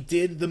 When he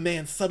did, the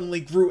man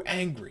suddenly grew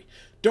angry.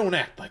 "Don't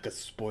act like a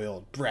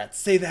spoiled brat.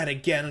 Say that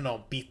again and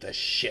I'll beat the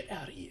shit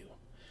out of you."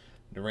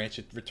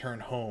 Narancia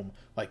returned home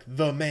like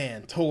the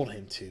man told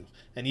him to,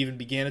 and even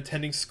began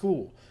attending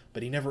school,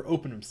 but he never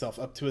opened himself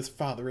up to his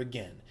father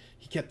again.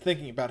 He kept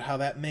thinking about how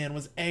that man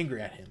was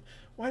angry at him.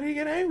 Why did he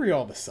get angry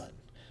all of a sudden?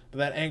 But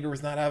that anger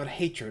was not out of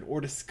hatred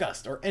or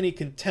disgust or any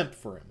contempt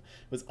for him.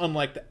 It was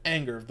unlike the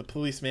anger of the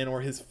policeman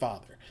or his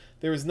father.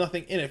 There was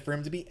nothing in it for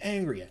him to be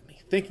angry at me.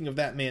 Thinking of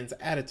that man's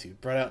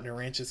attitude brought out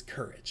Narancia's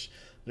courage.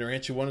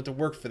 Narancia wanted to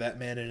work for that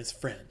man and his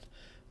friend.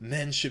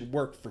 Men should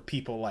work for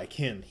people like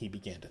him, he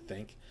began to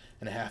think.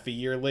 And half a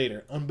year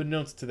later,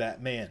 unbeknownst to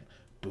that man,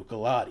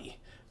 Bucalati,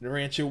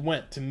 Narancia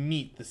went to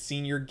meet the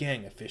senior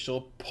gang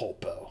official,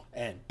 Pulpo,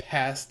 and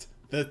passed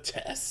the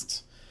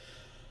test.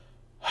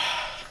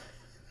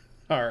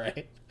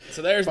 Alright.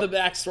 So there's the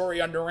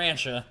backstory on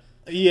Narancia.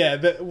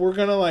 Yeah, we're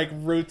gonna,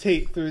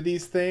 rotate through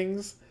these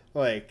things.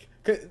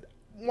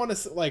 Want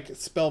to,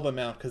 spell them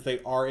out because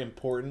they are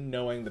important,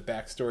 knowing the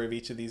backstory of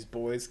each of these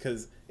boys,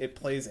 because it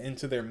plays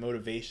into their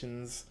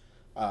motivations,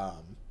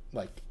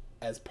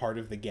 as part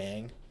of the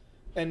gang.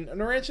 And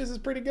Narancia's is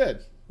pretty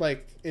good.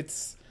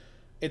 It's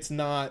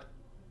not,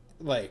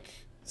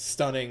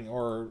 stunning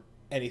or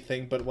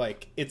anything,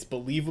 but, it's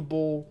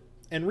believable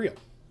and real.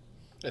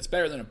 It's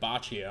better than a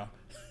Baccio.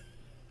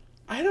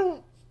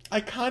 I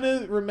kind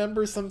of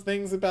remember some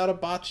things about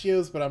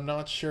Abacchios, but I'm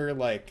not sure,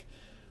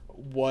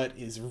 what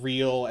is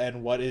real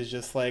and what is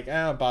just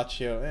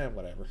Baccio,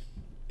 whatever.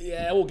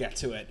 Yeah, we'll get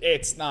to it.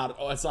 It's not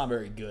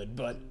very good,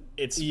 but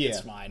it's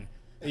fine.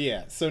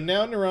 Yeah, so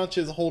now Narancia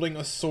is holding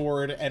a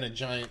sword and a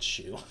giant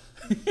shoe.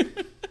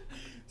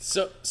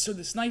 So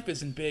this knife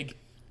isn't big.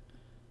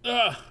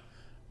 Ugh!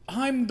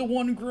 I'm the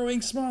one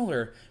growing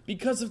smaller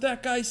because of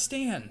that guy's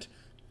stand.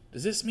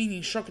 Does this mean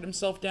he shrunken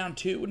himself down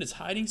too and is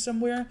hiding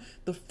somewhere?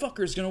 The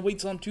fucker's gonna wait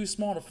till I'm too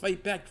small to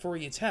fight back before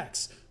he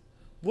attacks.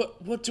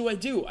 What do I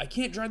do? I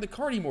can't drive the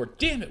car anymore.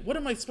 Damn it, what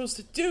am I supposed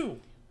to do?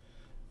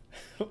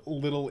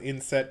 Little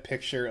inset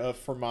picture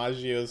of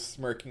Formaggio's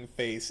smirking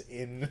face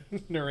in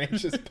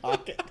Narancia's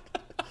pocket.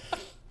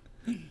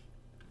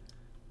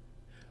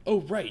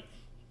 Oh, right.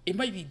 It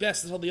might be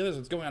best to tell the others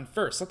what's going on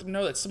first. Let them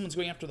know that someone's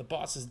going after the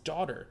boss's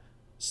daughter.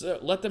 So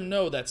let them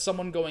know that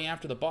someone going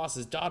after the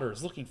boss's daughter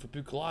is looking for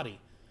Bucalati.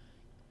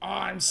 Oh,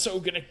 I'm so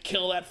gonna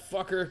kill that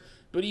fucker.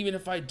 But even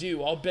if I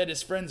do, I'll bet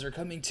his friends are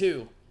coming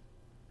too.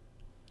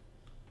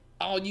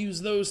 I'll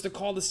use those to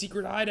call the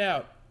secret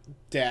hideout.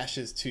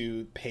 Dashes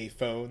to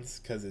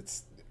payphones because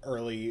it's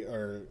early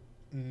or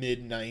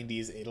mid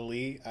 90s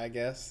Italy, I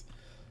guess.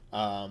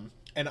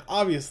 And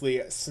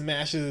obviously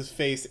smashes his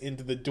face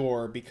into the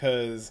door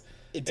because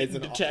It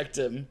didn't detect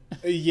him.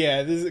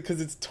 Yeah, this is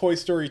because it's Toy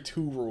Story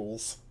 2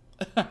 rules.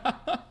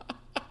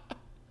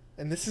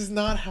 And this is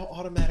not how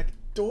automatic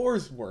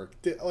doors work.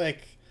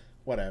 Like,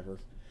 whatever.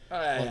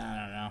 I don't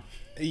know.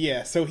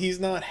 Yeah, so he's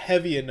not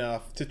heavy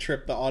enough to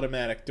trip the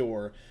automatic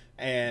door.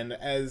 And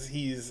as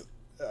he's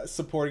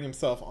supporting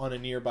himself on a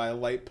nearby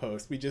light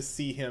post, we just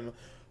see him,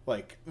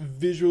 like,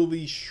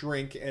 visually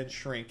shrink and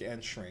shrink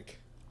and shrink.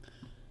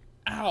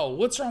 Ow,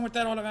 what's wrong with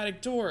that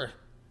automatic door?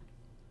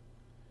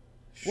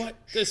 What?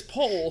 This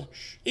pole?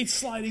 It's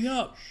sliding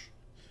up.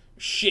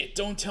 Shit,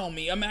 don't tell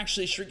me. I'm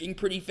actually shrinking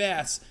pretty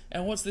fast.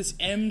 And what's this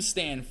M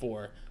stand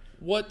for?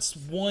 What's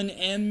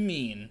 1M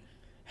mean?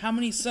 How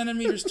many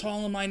centimeters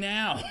tall am I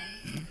now?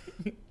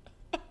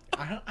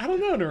 I don't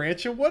know,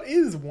 Narantia. What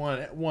is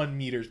 1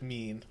 meters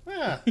mean?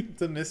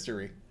 It's a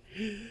mystery.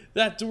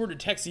 That door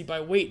detects me by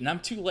weight, and I'm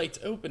too late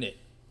to open it.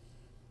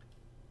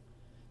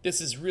 This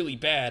is really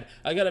bad.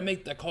 I gotta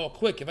make that call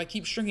quick. If I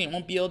keep shrinking, I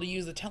won't be able to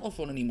use the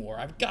telephone anymore.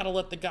 I've gotta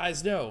let the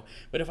guys know.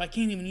 But if I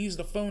can't even use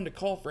the phone to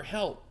call for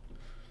help...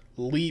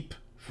 Leap.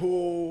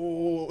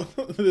 Oh,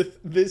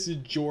 this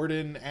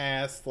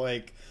Jordan-ass,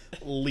 like,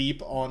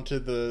 leap onto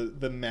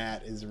the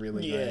mat is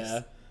really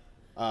nice.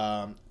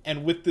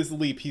 And with this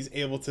leap, he's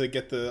able to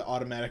get the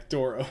automatic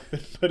door open.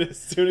 But as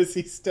soon as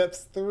he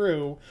steps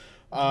through...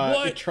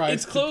 What?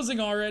 It's closing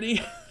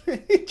already?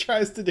 It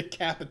tries to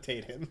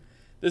decapitate him.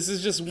 This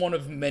is just one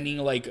of many,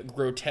 like,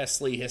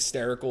 grotesquely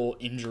hysterical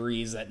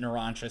injuries that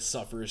Narancia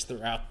suffers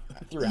throughout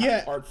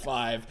Part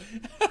 5.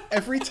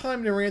 Every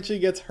time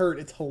Narancia gets hurt,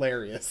 it's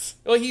hilarious.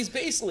 Well, he's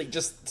basically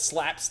just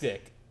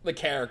slapstick, the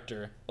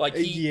character. Like,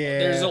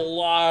 there's a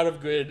lot of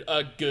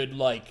good,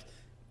 like,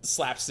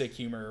 slapstick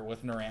humor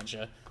with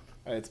Narancia.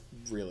 It's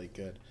really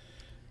good.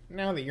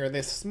 Now that you're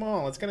this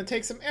small, it's going to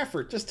take some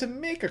effort just to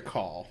make a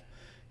call.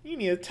 You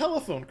need a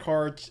telephone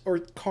card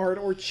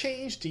or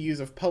change to use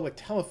a public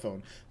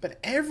telephone, but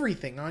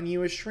everything on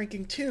you is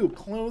shrinking too,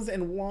 clothes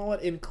and wallet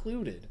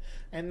included.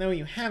 And though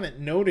you haven't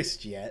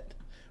noticed yet,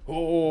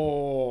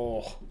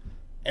 Aerosmith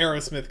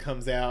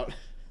comes out.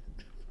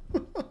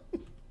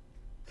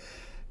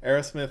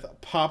 Aerosmith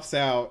pops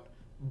out,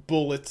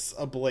 bullets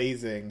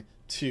ablazing,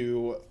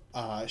 to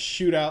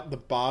shoot out the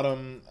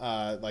bottom,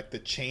 like the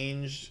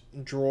change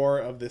drawer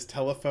of this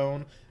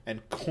telephone,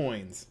 and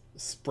coins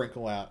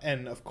sprinkle out,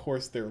 and of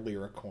course they're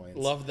lira coins.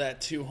 Love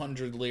that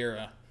 200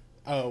 lira.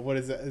 Oh, what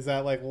is that? Is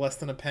that like less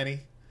than a penny?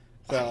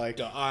 Is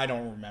that I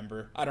don't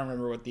remember. I don't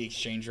remember what the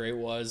exchange rate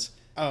was.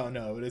 Oh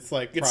no, but it's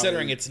like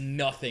considering it's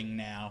nothing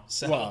now.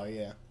 So. Well,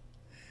 yeah.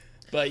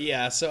 But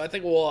yeah, so I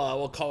think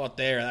we'll call it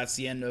there. That's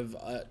the end of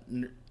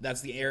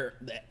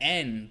the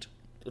end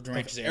of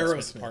Narancia's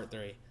Aerosmith Part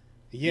 3.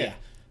 Yeah.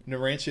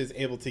 Narancia is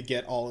able to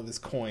get all of his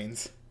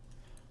coins,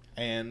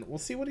 and we'll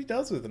see what he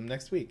does with them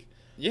next week.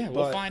 Yeah,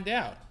 we'll find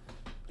out.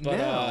 But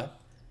now,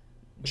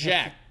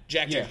 Jack,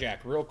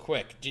 real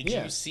quick. Did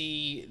you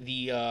see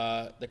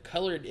the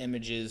colored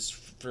images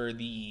for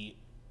the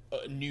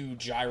new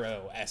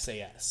Gyro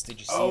SAS? Did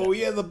you see Oh, that?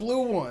 yeah, the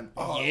blue one.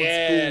 Oh,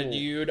 yeah, cool.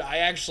 dude. I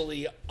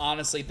actually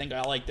honestly think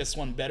I like this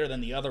one better than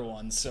the other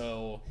one,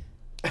 so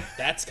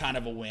that's kind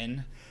of a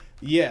win.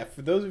 Yeah,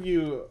 for those of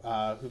you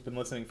who've been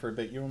listening for a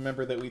bit, you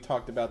remember that we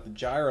talked about the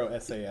Gyro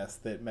SAS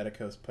that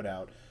Medicos put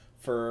out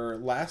for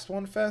Last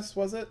One Fest,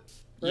 was it?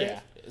 Right?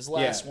 Yeah, it was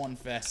Last One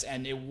Fest,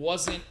 and it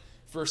wasn't,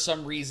 for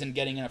some reason,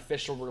 getting an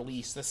official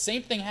release. The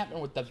same thing happened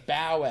with the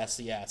Bow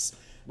SES.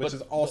 Which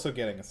is also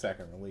getting a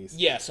second release.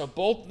 Yeah, so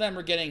both of them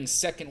are getting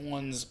second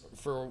ones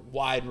for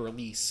wide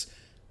release.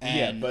 And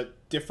yeah,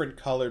 but different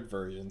colored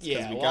versions.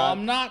 Yeah,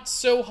 I'm not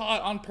so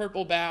hot on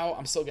Purple Bow.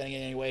 I'm still getting it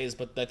anyways,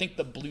 but I think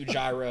the Blue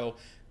Gyro,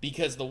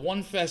 because the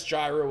One Fest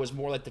Gyro was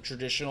more like the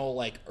traditional,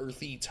 like,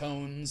 earthy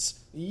tones.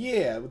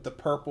 Yeah, with the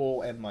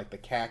purple and, like, the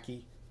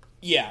khaki.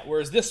 Yeah,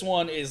 whereas this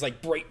one is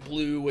like bright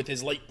blue with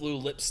his light blue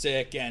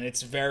lipstick, and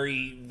it's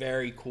very,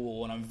 very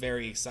cool, and I'm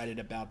very excited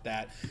about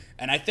that.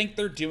 And I think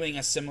they're doing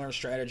a similar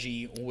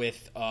strategy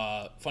with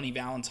Funny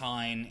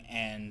Valentine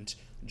and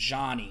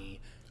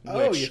Johnny.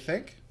 Oh, you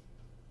think?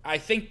 I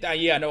think that,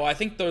 I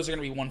think those are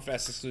going to be One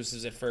Fest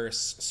exclusives at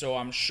first, so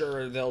I'm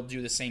sure they'll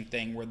do the same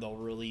thing where they'll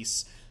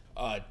release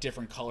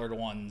different colored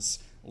ones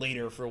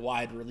later for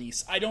wide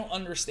release. I don't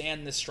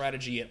understand this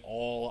strategy at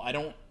all. I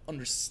don't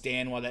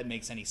understand why that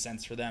makes any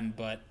sense for them,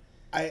 but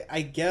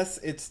I guess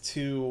it's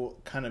to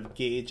kind of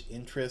gauge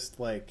interest.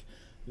 Like,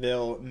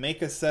 they'll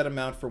make a set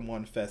amount for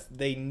One Fest,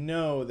 they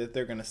know that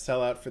they're going to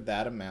sell out for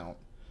that amount,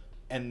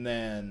 and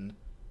then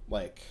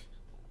like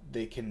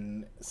they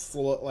can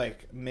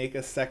make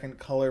a second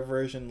color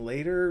version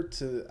later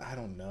to, I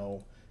don't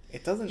know,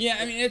 it doesn't. Yeah,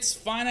 I mean, it's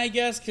fine, I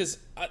guess, because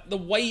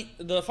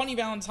the Funny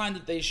Valentine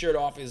that they showed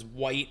off is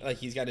white. Like,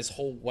 he's got his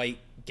whole white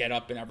get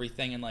up and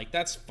everything, and like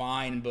that's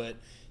fine, but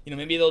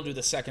maybe they'll do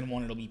the second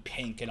one. It'll be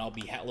pink, and I'll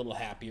be a little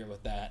happier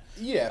with that.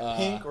 Yeah,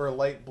 pink or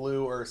light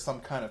blue or some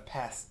kind of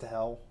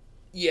pastel.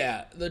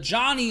 Yeah, the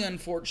Johnny,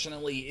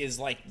 unfortunately, is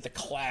like the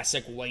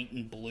classic white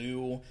and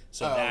blue.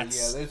 So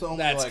that's there's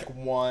only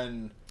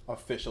one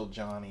official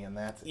Johnny, and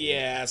that's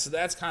it. So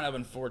that's kind of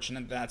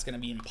unfortunate. That's going to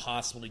be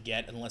impossible to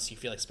get unless you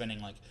feel like spending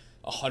like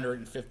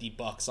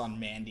 $150 on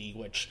Mandy,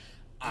 which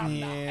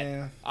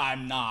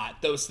I'm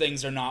not. Those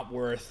things are not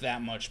worth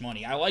that much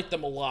money. I like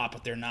them a lot,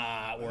 but they're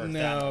not worth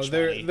that much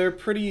money.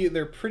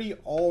 They're pretty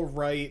all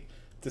right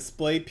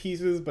display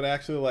pieces, but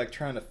actually like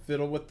trying to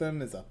fiddle with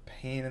them is a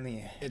pain in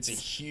the ass. It's a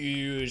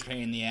huge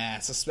pain in the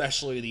ass,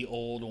 especially the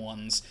old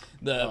ones.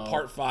 The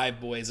Part 5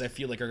 boys, I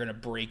feel like are going to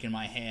break in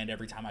my hand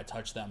every time I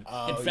touch them.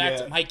 In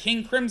fact, my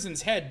King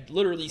Crimson's head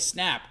literally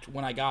snapped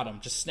when I got him.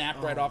 Just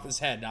snapped right off his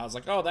head. And I was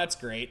like, oh, that's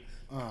great.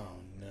 Oh,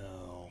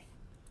 no.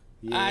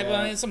 I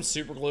mean, some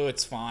super glue,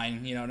 it's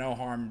fine. No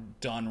harm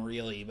done,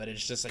 really. But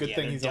it's just like, good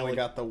thing he's only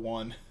got the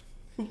one,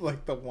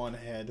 like the one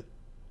head.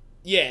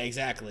 Yeah,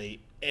 exactly.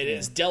 It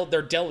is.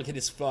 They're delicate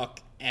as fuck,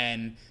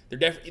 and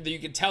they're you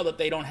can tell that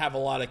they don't have a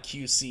lot of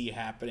QC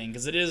happening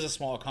because it is a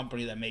small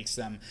company that makes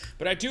them.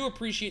 But I do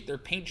appreciate their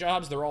paint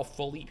jobs. They're all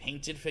fully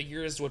painted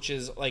figures, which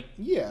is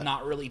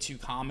not really too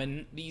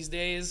common these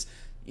days.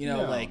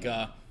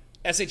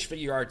 SH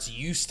Figure Arts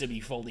used to be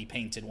fully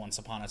painted once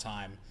upon a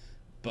time,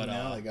 but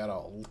now they got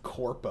all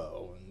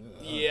corpo.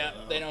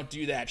 They don't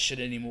do that shit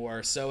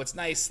anymore. So it's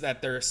nice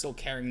that they're still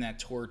carrying that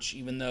torch,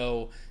 even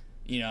though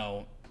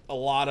a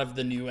lot of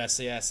the new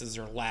SASs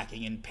are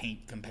lacking in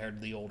paint compared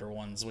to the older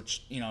ones,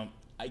 which,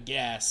 I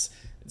guess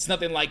it's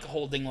nothing like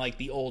holding like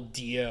the old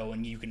Dio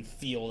and you can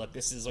feel that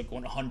this is like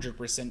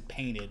 100%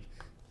 painted.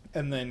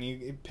 And then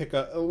you pick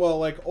up,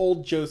 like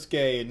old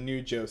Josuke and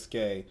new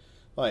Josuke,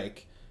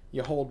 like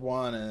you hold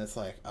one and it's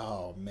like,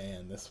 oh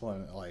man, this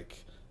one,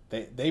 like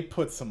they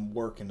put some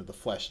work into the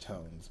flesh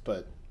tones.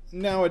 But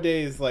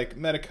nowadays, like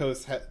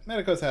Medicos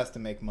has to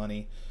make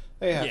money.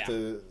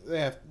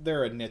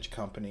 They're a niche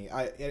company.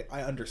 I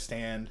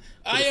understand.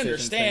 I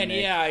understand.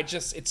 Yeah,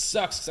 it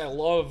sucks because I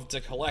love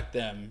to collect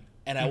them,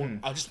 and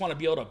I just want to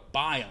be able to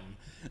buy them.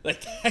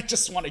 Like I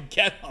just want to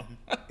get them.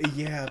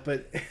 Yeah,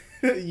 but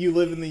you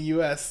live in the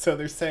U.S., so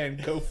they're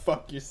saying go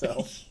fuck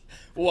yourself.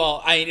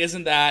 Well,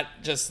 isn't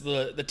that just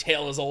the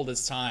tale as old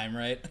as time,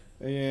 right?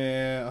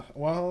 Yeah.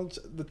 Well,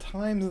 the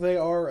times they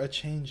are a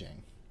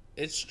changing.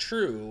 It's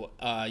true.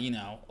 A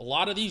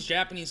lot of these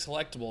Japanese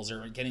collectibles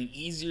are getting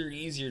easier and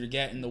easier to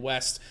get in the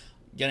West,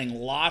 getting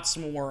lots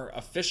more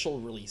official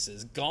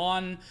releases.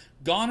 Gone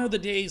are the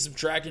days of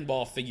Dragon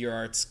Ball figure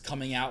arts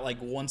coming out like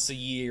once a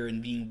year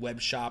and being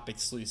web shop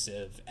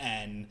exclusive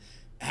and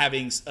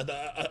having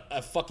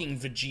a fucking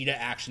Vegeta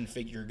action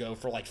figure go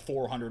for like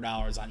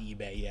 $400 on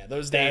eBay. Yeah,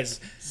 those days...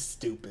 That's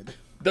stupid.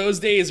 Those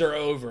days are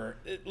over.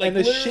 And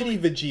the shitty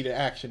Vegeta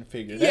action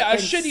figure. A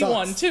shitty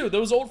one, too.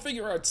 Those old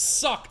figure arts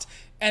sucked.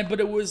 But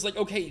it was like,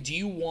 okay, do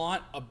you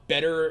want a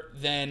better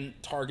than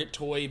Target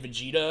toy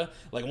Vegeta?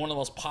 Like one of the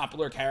most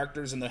popular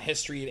characters in the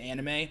history of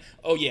anime?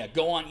 Oh yeah,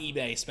 go on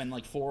eBay, spend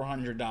like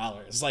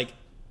 $400. Like,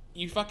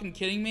 you fucking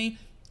kidding me?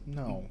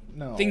 No.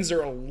 Things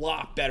are a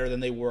lot better than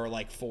they were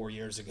like 4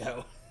 years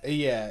ago.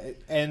 Yeah,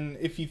 and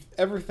if you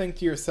ever think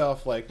to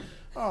yourself like,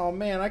 oh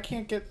man, I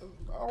can't get...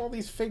 all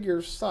these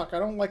figures suck. I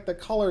don't like the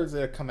colors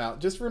that come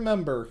out. Just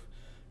remember,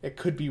 it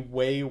could be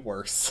way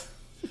worse.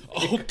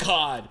 Oh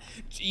God,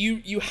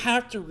 you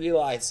have to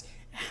realize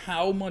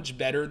how much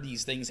better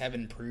these things have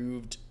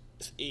improved.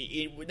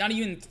 Not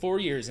even 4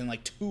 years, in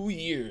like 2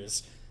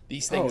 years,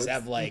 these things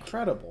have like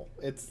incredible.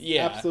 It's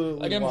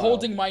absolutely like I'm wild.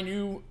 holding my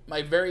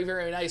very,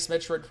 very nice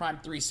Metroid Prime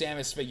 3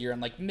 Samus figure.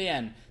 I'm like,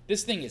 man,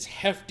 this thing is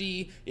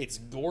hefty. It's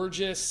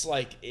gorgeous.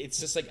 Like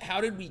it's just like,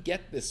 how did we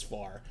get this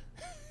far?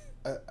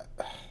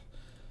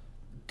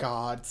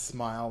 God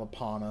smiled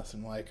upon us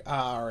and like,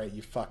 all right,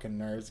 you fucking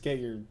nerds, get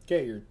your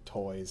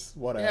toys,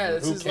 whatever. Yeah,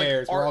 who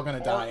cares? Like we're all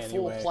gonna die artful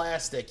anyway.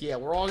 Plastic. Yeah,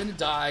 we're all gonna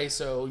die,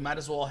 so we might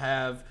as well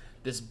have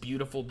this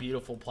beautiful,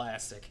 beautiful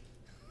plastic.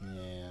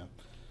 Yeah.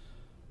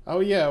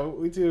 Oh yeah,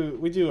 we do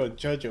a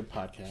JoJo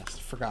podcast.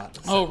 Forgot.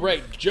 Oh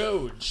right,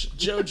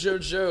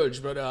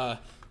 Joj. But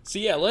so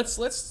yeah, let's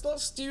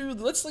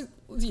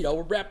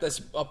we'll wrap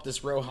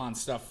this Rohan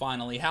stuff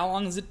finally. How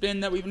long has it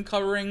been that we've been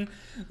covering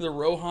the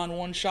Rohan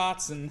one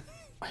shots and?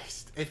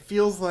 It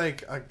feels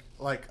like a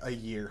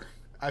year.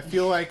 I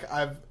feel like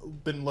I've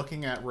been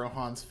looking at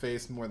Rohan's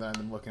face more than I've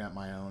been looking at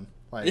my own.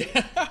 Like,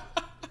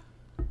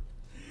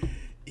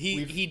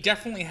 he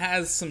definitely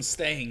has some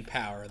staying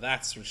power,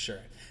 that's for sure.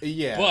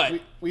 Yeah,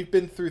 but we've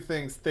been through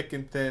things thick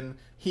and thin.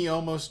 He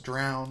almost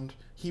drowned.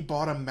 He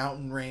bought a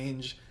mountain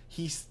range.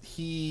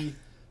 He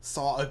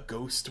saw a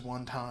ghost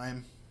one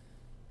time.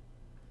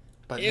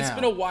 But it's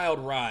been a wild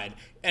ride.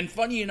 And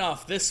funny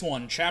enough, this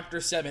one, Chapter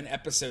 7,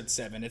 Episode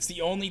 7, it's the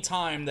only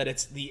time that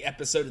it's the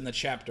episode and the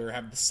chapter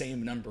have the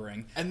same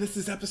numbering. And this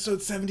is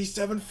episode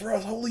 77 for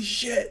us. Holy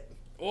shit.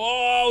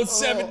 Whoa,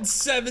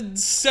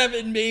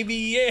 777, baby,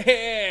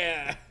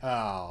 yeah!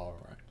 All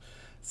right.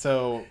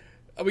 So...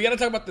 we got to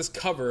talk about this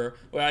cover,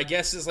 where I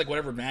guess is like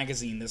whatever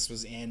magazine this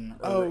was in.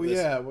 Oh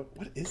yeah, what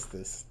is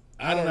this?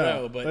 I don't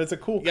know, but it's a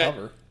cool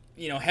cover.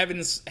 You know,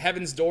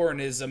 Heaven's Door in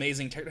his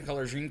amazing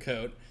Technicolor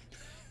Dreamcoat.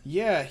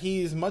 Yeah,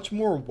 he's much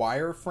more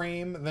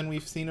wireframe than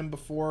we've seen him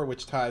before,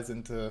 which ties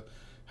into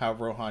how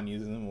Rohan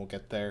uses him. We'll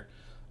get there.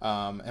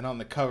 And on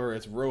the cover,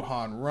 it's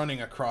Rohan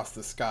running across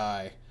the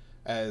sky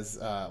as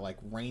like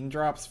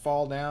raindrops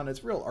fall down.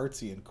 It's real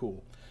artsy and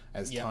cool.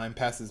 As time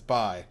passes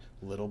by,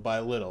 little by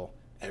little,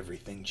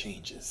 everything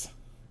changes.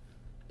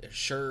 It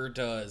sure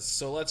does.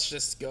 So let's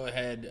just go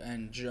ahead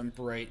and jump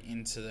right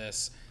into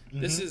this.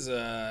 Mm-hmm. This is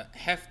a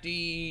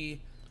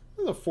hefty...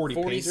 This is a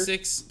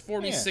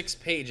 46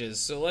 pages.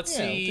 So let's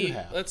see.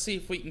 Let's see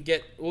if we can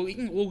get.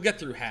 We'll get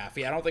through half.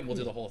 Yeah, I don't think we'll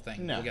do the whole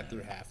thing. No. We'll get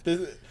through half.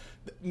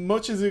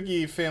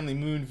 Mochizuki Family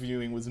Moon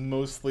viewing was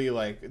mostly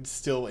like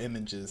still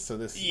images. So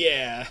this.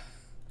 Yeah.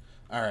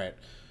 All right.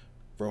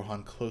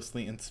 Rohan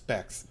closely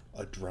inspects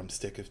a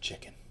drumstick of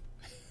chicken.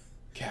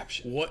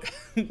 Caption.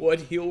 What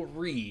he'll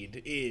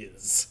read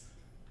is.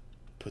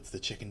 Puts the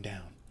chicken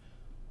down.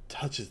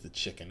 Touches the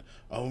chicken.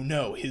 Oh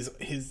no!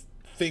 His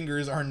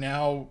fingers are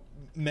now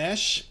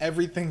mesh.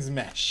 Everything's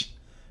mesh.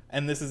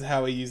 And this is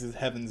how he uses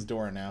Heaven's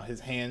Door now.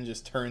 His hand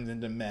just turns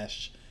into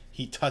mesh.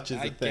 He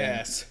touches the thing.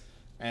 Guess.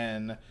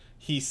 And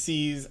he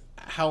sees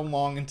how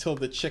long until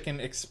the chicken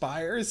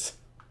expires.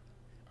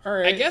 All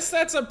right. I guess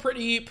that's a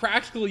pretty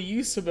practical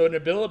use of an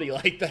ability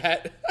like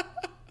that.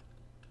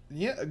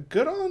 Yeah,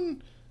 good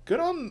on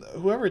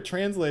whoever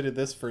translated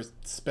this for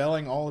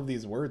spelling all of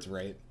these words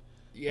right.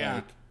 Yeah.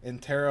 Like,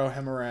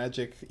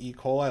 enterohemorrhagic E.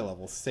 coli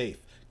levels, safe.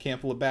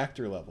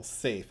 Campylobacter levels,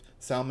 safe.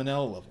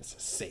 Salmonella levels,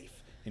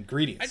 safe.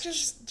 Ingredients. I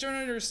just don't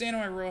understand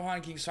why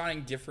Rohan keeps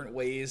finding different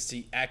ways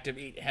to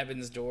activate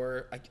Heaven's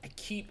Door. I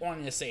keep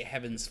wanting to say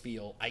Heaven's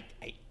Feel. I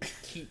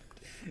keep...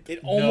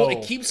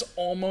 It keeps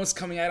almost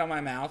coming out of my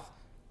mouth,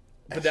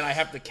 but then I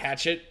have to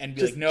catch it and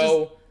be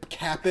no. Just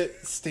cap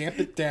it, stamp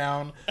it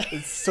down.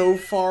 It's so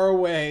far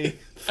away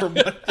from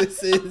what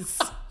this is.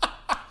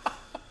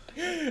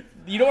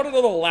 You don't want to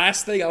know the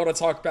last thing I want to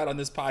talk about on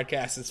this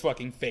podcast is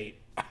fucking Fate.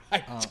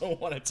 I don't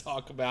want to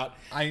talk about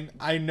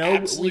I know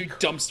absolute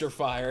dumpster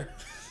fire.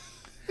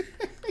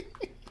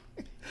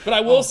 But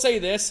I will say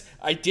this.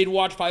 I did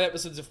watch 5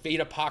 episodes of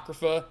Fate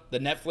Apocrypha, the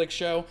Netflix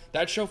show.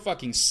 That show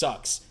fucking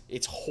sucks.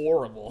 It's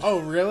horrible. Oh,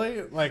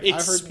 really? Like,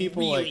 I've heard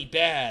people really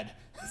bad.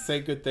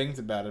 Say good things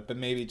about it, but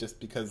maybe just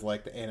because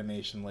like the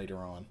animation later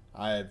on.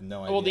 I have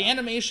no idea. Well, the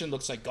animation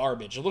looks like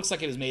garbage. It looks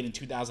like it was made in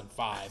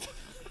 2005.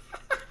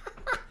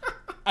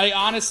 I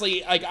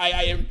honestly,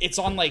 it's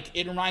on like,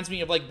 it reminds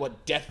me of like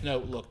what Death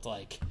Note looked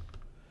like.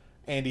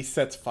 Andy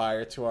sets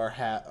fire to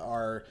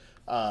our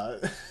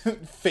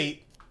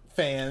Fate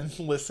fan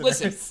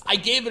listeners. Listen, I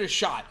gave it a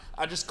shot.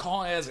 I just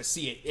call it as I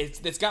see it.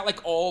 It's got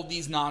like all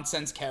these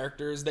nonsense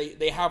characters.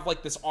 They have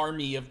like this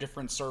army of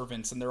different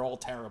servants, and they're all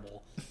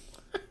terrible.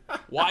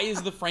 Why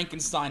is the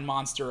Frankenstein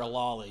monster a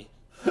lolly?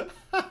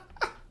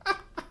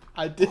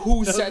 I didn't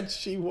know said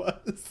she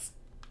was.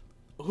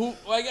 Well,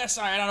 I guess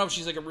I don't know if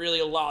she's like really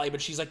a lolly,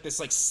 but she's like this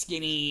like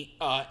skinny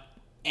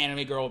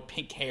anime girl with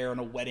pink hair and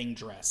a wedding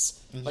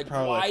dress. Like,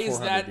 why is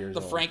that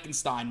the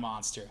Frankenstein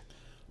monster?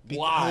 Because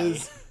why?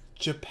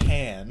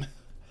 Japan.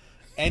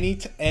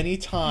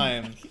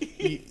 Anytime,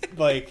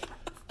 like,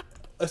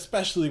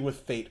 especially with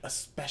Fate,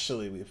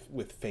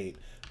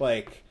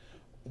 like,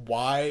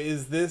 why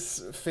is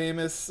this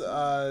famous,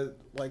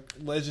 like,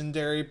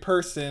 legendary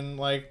person,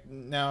 like,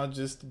 now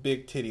just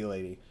big titty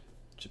lady?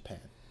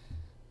 Japan.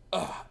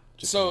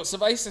 So,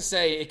 suffice to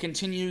say, it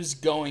continues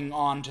going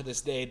on to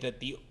this day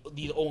that the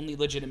only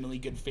legitimately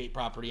good Fate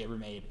property ever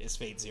made is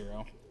Fate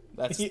Zero.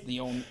 That's the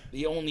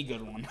only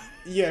good one.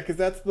 Yeah, because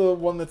that's the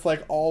one that's,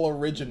 like, all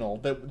original.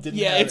 That didn't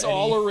have it's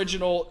all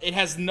original. It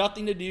has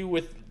nothing to do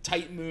with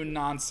Tight Moon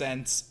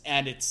nonsense,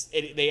 and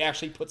they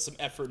actually put some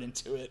effort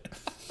into it.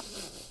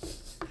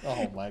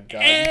 Oh my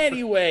god.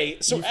 Anyway,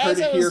 so you've heard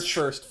it here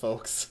first,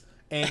 folks.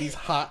 Andy's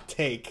hot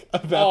take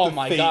about Oh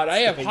my god, I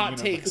have hot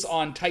takes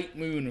on Tight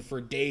Moon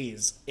for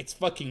days. It's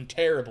fucking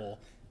terrible.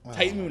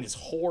 Tight Moon is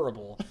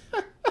horrible.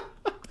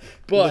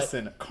 But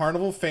listen,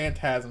 Carnival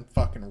Phantasm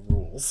fucking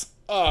rules.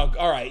 Oh,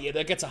 alright, yeah,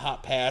 that gets a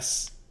hot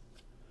pass.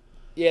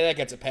 Yeah, that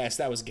gets a pass.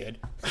 That was good.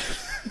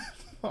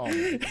 Oh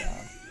my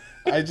god.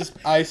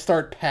 I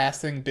start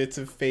passing bits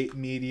of Fate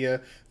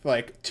media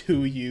like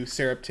to you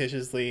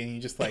surreptitiously, and you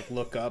just like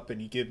look up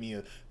and you give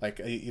me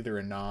either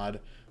a nod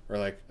or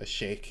like a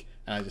shake,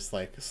 and I just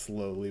like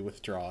slowly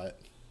withdraw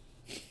it.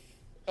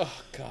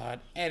 Oh god.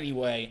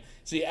 Anyway,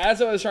 see,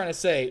 as I was trying to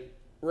say,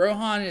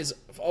 Rohan is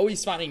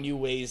always finding new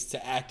ways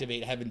to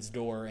activate Heaven's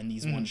Door in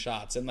these one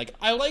shots, and like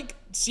I like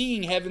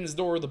seeing Heaven's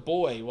Door the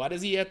boy. Why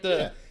does he have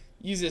to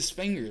use his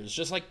fingers?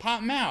 Just like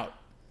pop him out.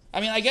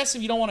 I mean, I guess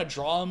if you don't want to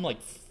draw him,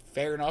 like,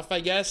 fair enough, I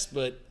guess,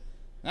 but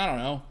I don't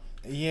know.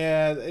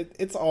 Yeah,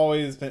 it's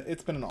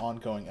been an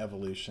ongoing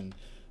evolution.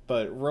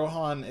 But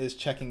Rohan is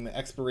checking the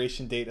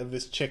expiration date of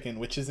this chicken,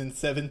 which is in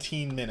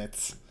 17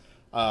 minutes.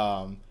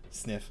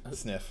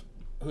 Sniff.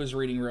 Who's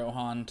reading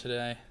Rohan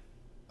today?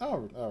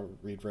 I'll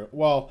read Rohan.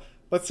 Well,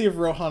 let's see if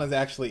Rohan is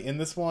actually in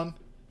this one.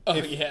 Oh,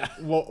 If- yeah.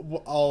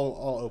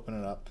 I'll open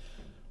it up.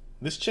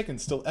 This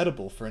chicken's still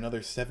edible for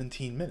another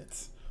 17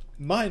 minutes.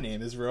 My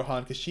name is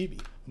Rohan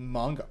Kashibi,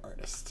 manga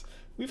artist.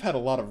 We've had a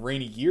lot of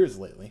rainy years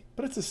lately,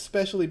 but it's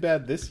especially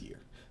bad this year.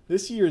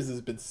 This year's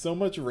has been so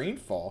much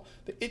rainfall,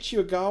 the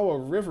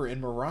Ichiagawa River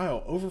in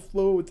Morio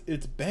overflowed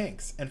its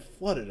banks and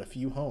flooded a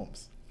few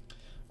homes.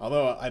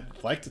 Although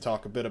I'd like to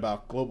talk a bit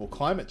about global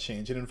climate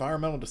change and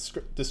environmental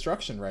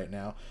destruction right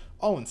now,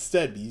 I'll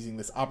instead be using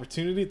this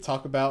opportunity to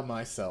talk about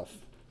myself.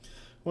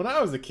 When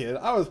I was a kid,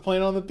 I was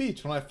playing on the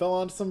beach when I fell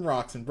onto some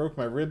rocks and broke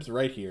my ribs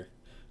right here.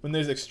 When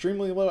there's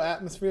extremely low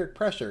atmospheric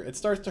pressure, it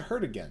starts to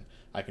hurt again.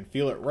 I can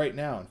feel it right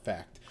now, in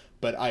fact.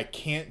 But I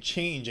can't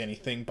change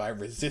anything by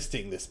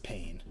resisting this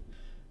pain.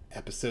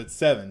 Episode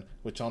 7,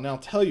 which I'll now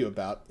tell you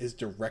about, is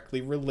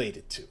directly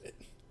related to it.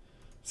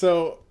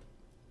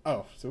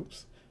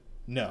 Oops.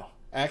 No.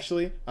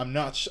 Actually, I'm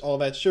not all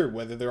that sure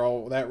whether they're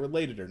all that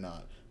related or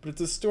not. But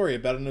it's a story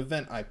about an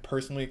event I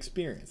personally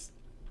experienced.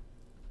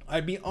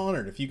 I'd be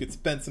honored if you could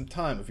spend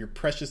some of your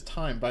precious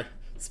time by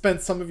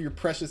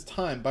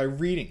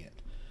reading it.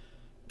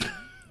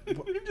 He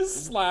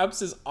just slaps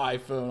his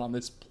iPhone on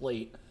this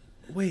plate.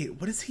 Wait,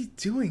 what is he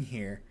doing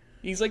here?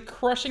 He's like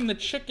crushing the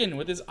chicken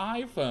with his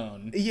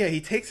iPhone. Yeah, he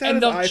takes out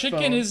And his the iPhone,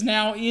 chicken is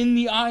now in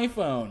the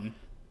iPhone.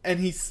 and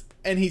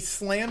he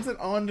slams it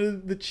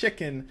onto the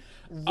chicken.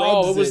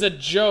 Oh, rubs it was a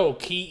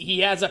joke. He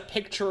has a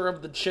picture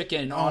of the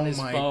chicken on his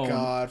phone. Oh my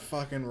god,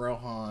 fucking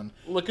Rohan.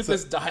 Look at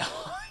this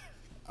dialogue.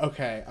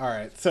 Okay,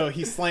 alright. So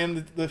he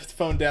slammed the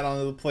phone down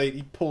onto the plate,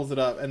 he pulls it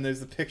up, and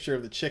there's a picture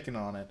of the chicken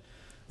on it.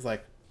 It's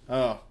like,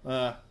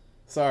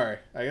 sorry.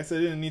 I guess I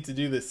didn't need to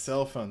do this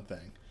cell phone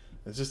thing.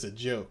 It's just a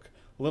joke.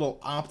 A little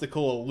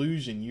optical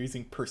illusion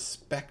using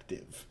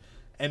perspective.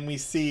 And we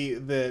see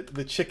that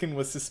the chicken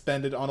was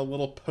suspended on a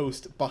little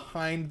post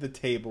behind the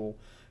table,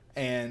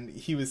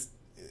 and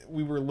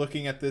we were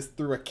looking at this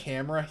through a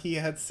camera he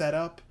had set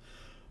up.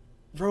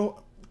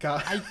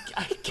 God.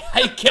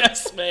 I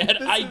guess, man.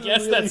 I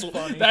guess really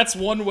funny. that's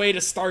one way to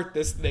start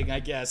this thing, I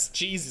guess.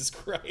 Jesus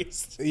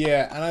Christ.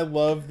 Yeah, and I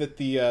love that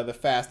the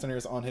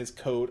fasteners on his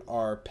coat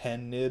are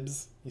pen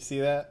nibs. You see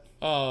that?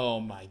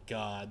 Oh my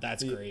god,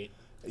 that's great.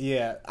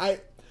 Yeah,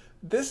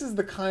 this is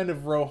the kind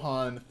of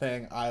Rohan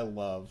thing I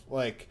love.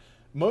 Like,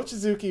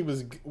 Mochizuki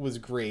was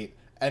great,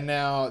 and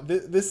now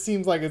this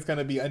seems like it's going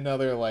to be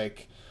another,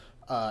 like,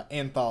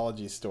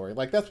 anthology story.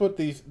 Like, that's what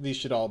these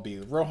should all be.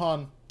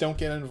 Rohan, don't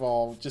get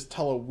involved. Just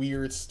tell a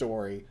weird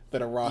story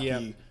that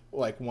Araki,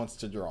 wants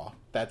to draw.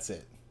 That's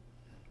it.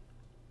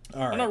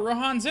 All right. Oh no,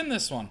 Rohan's in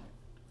this one.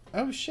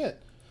 Oh,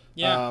 shit.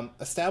 Yeah.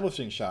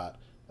 Establishing shot.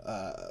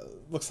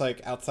 Looks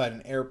like outside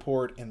an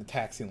airport in the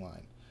taxi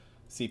line.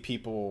 See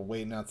people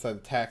waiting outside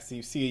the taxi.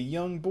 You see a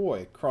young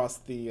boy cross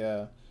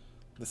the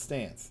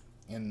stands,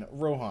 and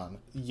Rohan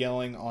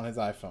yelling on his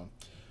iPhone.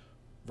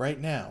 Right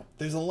now,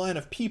 there's a line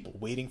of people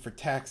waiting for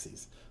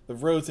taxis. The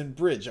roads and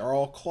bridge are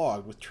all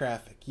clogged with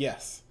traffic.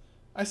 Yes,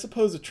 I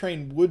suppose a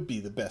train would be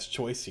the best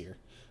choice here.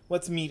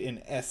 Let's meet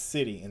in S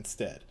City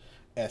instead.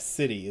 S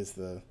City is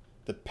the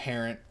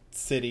parent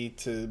city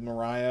to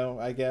Morio,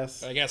 I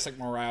guess. I guess like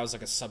Morio's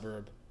like a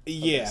suburb.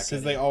 Yeah,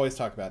 because they always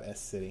talk about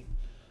S City.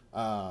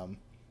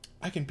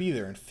 I can be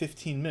there in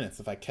 15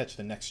 minutes if I catch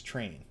the next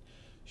train.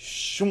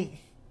 Shoom!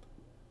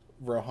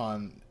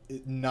 Rohan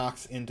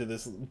knocks into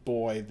this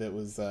boy that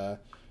was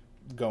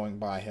going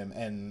by him,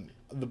 and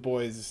the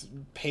boy's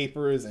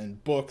papers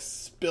and books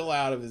spill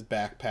out of his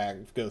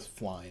backpack, goes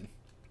flying.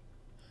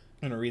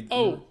 I'm gonna read.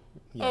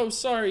 Oh,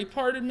 sorry.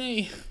 Pardon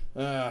me.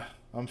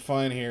 I'm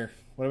fine here.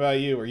 What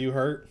about you? Are you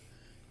hurt?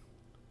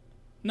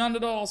 None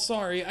at all.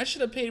 Sorry. I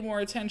should have paid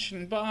more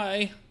attention.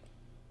 Bye.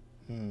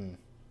 Damn.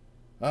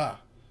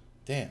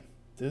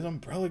 Did his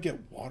umbrella get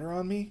water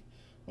on me?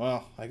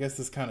 Well, I guess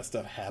this kind of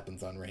stuff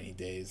happens on rainy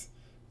days.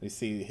 You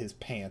see his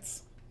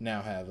pants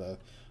now have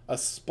a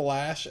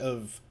splash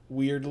of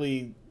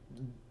weirdly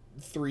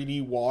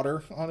 3D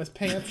water on his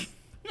pants.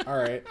 All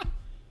right.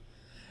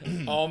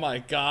 Oh my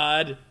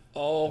god.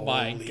 Oh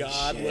my Holy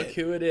god. shit. Look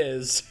who it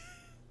is.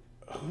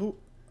 Who?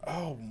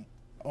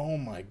 Oh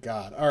my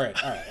god. All right.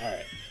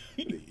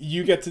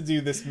 You get to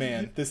do this,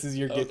 man. This is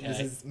your gift. This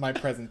Okay. is my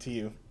present to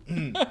you.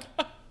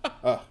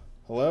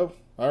 Hello?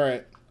 All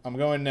right. I'm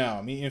going now.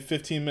 I'm meeting in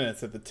 15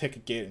 minutes at the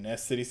ticket gate in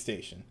S City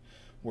Station.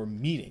 We're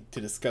meeting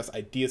to discuss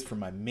ideas for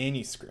my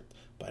manuscript,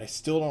 but I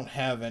still don't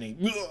have any.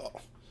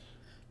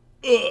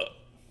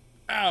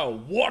 Ow,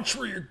 watch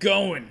where you're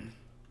going.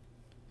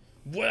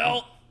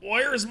 Well,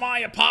 where's my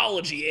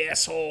apology,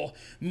 asshole?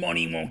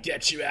 Money won't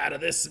get you out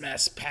of this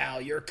mess,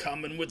 pal. You're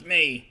coming with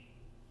me.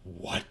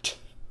 What?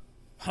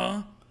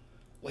 Huh?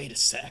 Wait a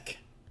sec.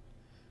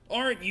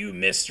 Aren't you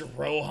Mr.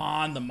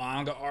 Rohan, the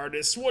manga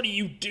artist? What are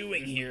you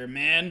doing here,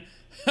 man?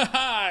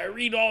 Haha, I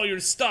read all your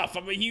stuff.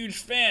 I'm a huge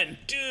fan.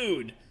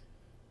 Dude!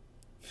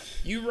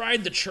 You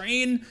ride the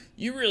train?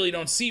 You really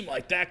don't seem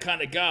like that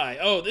kind of guy.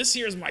 Oh, this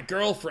here's my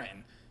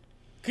girlfriend.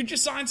 Could you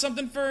sign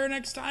something for her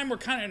next time? We're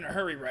kind of in a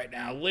hurry right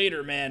now.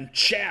 Later, man.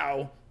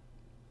 Ciao.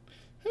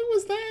 Who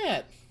was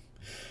that?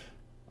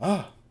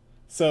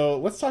 So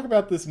let's talk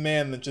about this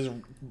man that just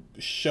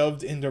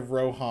shoved into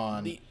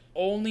Rohan. The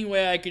only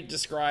way I could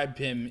describe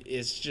him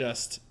is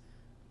just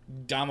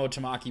Damo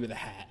Tamaki with a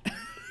hat.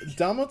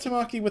 Damo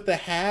Tamaki with the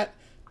hat,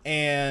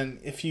 and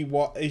if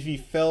he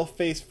fell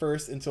face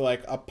first into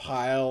like a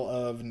pile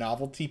of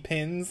novelty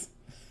pins,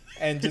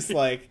 and just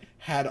like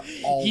had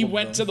all. He of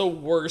went them. to the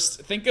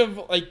worst. Think of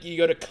like you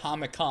go to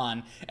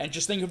Comic-Con and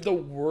just think of the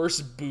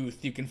worst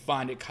booth you can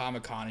find at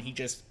Comic-Con, and he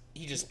just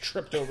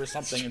tripped over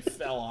something and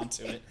fell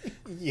onto it.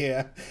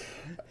 Yeah,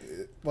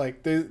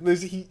 like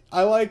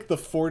I like the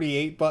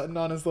 48 button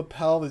on his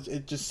lapel.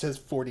 It just says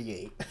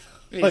 48.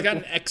 He's Like, got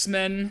an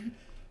X-Men.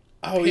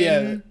 oh pin.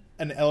 yeah,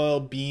 an LL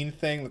Bean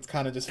thing that's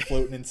kind of just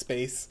floating in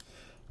space.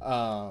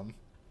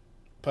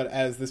 But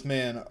as this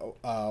man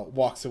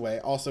walks away,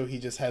 also he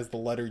just has the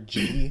letter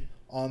G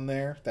on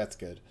there. That's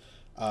good.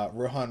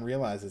 Rohan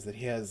realizes that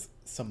he has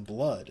some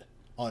blood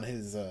on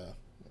his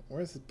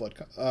where's his blood?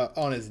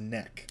 On his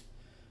neck.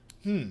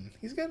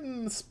 He's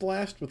getting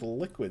splashed with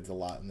liquids a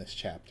lot in this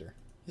chapter.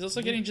 He's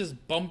also getting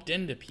just bumped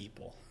into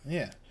people.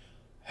 Yeah.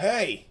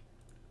 Hey!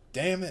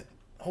 Damn it.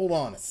 Hold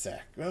on a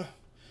sec. What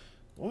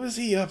was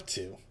he up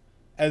to?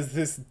 As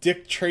this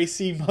Dick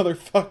Tracy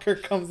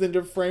motherfucker comes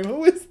into frame,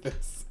 who is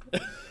this?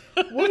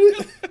 What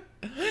is...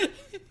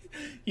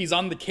 He's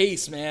on the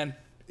case, man.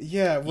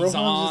 Yeah, He's Rohan's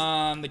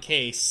on the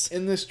case.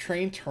 in this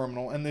train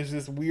terminal, and there's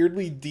this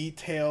weirdly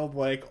detailed,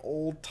 like,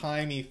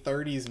 old-timey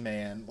 30s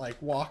man,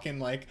 like, walking,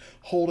 like,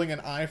 holding an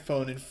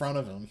iPhone in front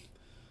of him.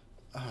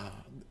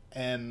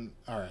 And,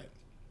 alright.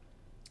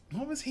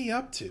 What was he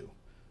up to?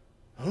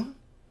 Huh?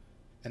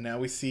 And now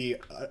we see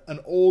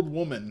an old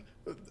woman,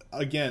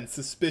 again,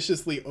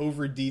 suspiciously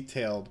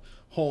over-detailed,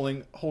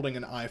 holding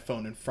an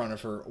iPhone in front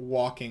of her,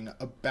 walking,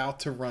 about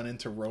to run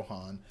into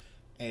Rohan,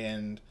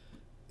 and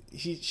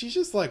she's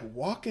just like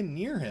walking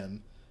near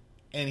him,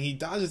 and he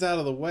dodges out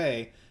of the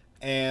way,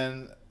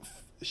 and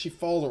she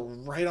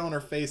falls right on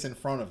her face in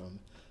front of him.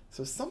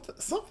 So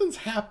something's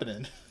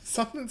happening.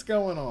 Something's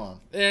going on.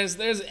 There's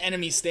an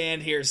enemy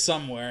stand here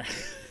somewhere.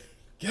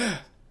 Yeah.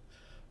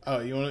 Oh,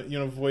 you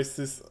wanna voice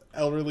this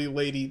elderly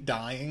lady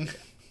dying?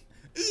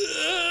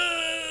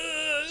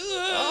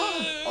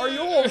 Are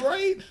you all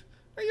right?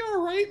 Are you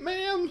all right,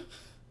 ma'am?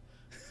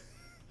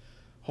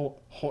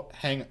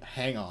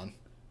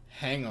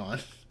 Hang on.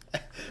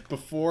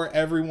 Before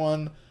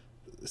everyone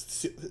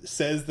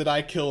says that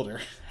I killed her,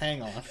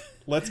 hang on.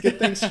 Let's get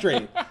things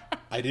straight.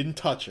 I didn't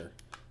touch her.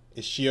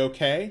 Is she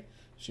okay?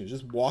 She was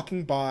just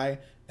walking by,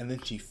 and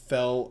then she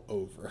fell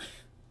over.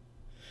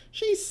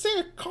 She's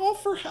sick. Call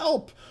for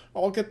help.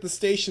 I'll get the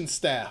station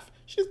staff.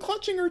 She's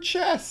clutching her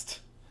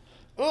chest.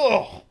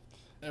 Ugh.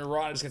 And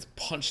Ron just gets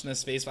punched in the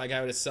face by a guy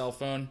with a cell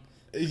phone.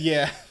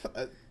 Yeah.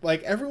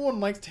 Like,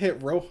 everyone likes to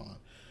hit Rohan.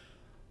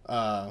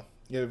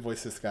 You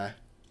voice this guy.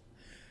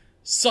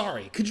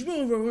 Sorry, could you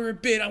move over a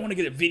bit? I want to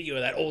get a video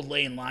of that old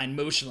lady lying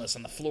motionless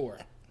on the floor.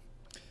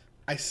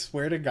 I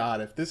swear to God,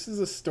 if this is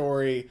a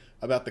story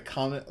about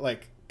the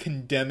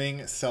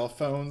condemning cell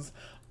phones,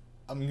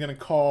 I'm gonna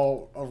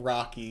call a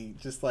Rocky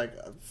just like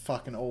a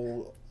fucking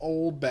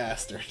old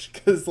bastard.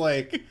 Because,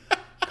 like,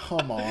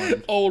 come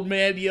on. Old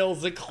man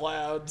yells at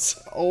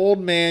clouds. Old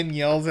man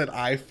yells at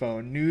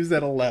iPhone. News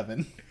at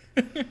 11.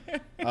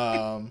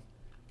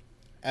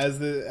 As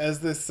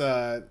this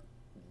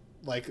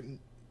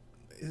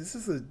is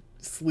this a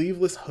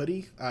sleeveless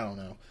hoodie? I don't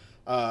know.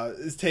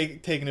 Is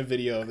taking a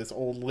video of this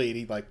old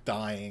lady like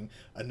dying.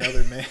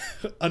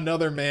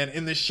 Another man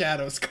in the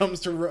shadows comes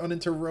to run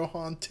into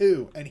Rohan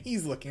too, and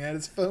he's looking at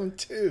his phone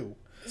too.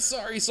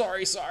 Sorry, man.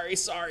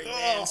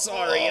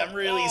 Sorry, I'm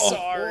really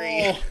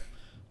sorry.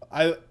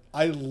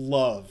 I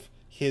love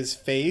his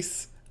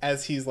face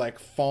as he's like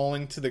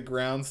falling to the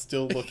ground,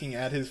 still looking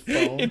at his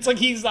phone. It's like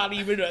he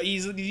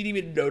didn't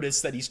even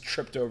notice that he's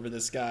tripped over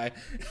this guy.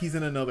 He's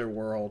in another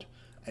world.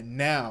 And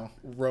now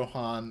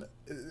Rohan,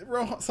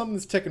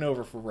 something's ticking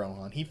over for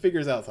Rohan. He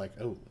figures out, it's like,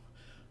 oh,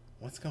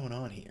 what's going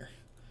on here?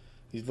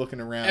 He's looking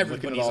around,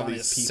 Everybody's looking at all on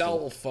these his people.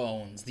 cell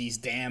phones, these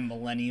damn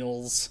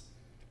millennials.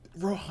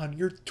 Rohan,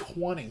 you're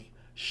 20.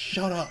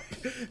 Shut up.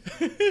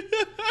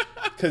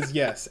 Because,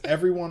 yes,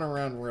 everyone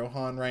around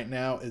Rohan right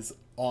now is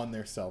on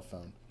their cell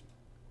phone.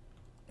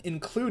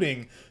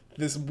 Including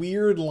this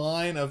weird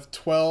line of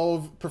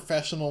 12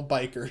 professional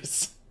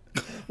bikers.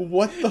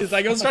 What the It's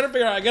like I was trying to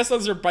figure out. I guess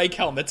those are bike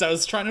helmets. I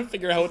was trying to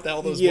figure out what the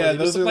hell those were. Yeah, They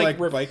those just are look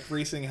like bike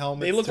racing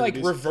helmets. They look to like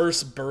reduce-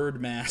 reverse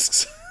bird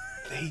masks.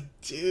 They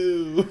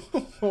do.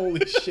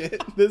 Holy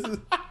shit. This is...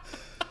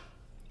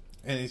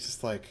 And he's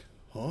just like,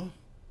 huh?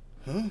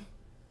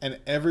 And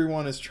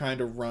everyone is trying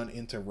to run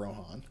into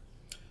Rohan.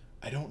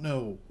 I don't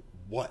know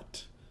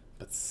what,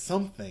 but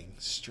something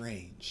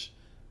strange.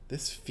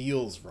 This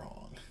feels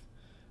wrong.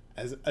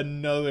 As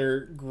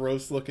another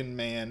gross-looking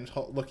man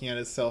looking at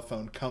his cell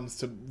phone comes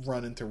to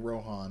run into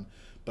Rohan,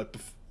 but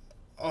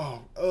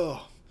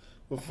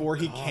before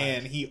he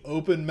can, he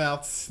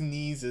open-mouthed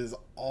sneezes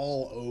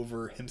all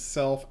over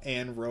himself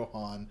and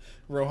Rohan.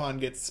 Rohan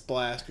gets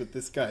splashed with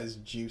this guy's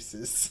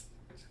juices.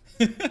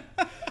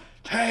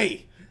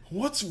 Hey,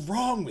 what's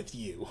wrong with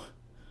you?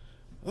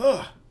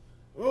 Ugh.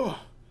 Oh,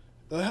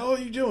 the hell are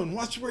you doing?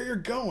 Watch where you're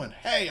going.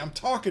 Hey, I'm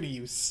talking to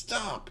you.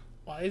 Stop.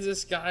 Why is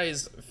this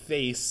guy's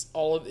face,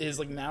 all of his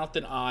like mouth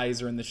and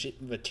eyes are in the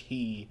shape of a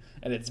T,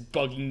 and it's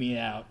bugging me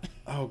out.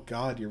 Oh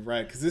God, you're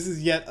right. Because this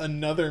is yet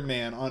another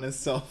man on his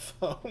cell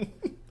phone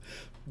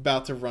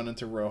about to run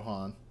into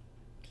Rohan.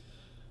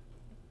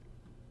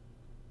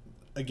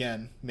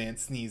 Again, man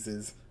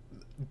sneezes.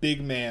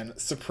 Big man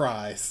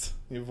surprised.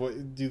 You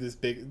do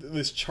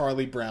this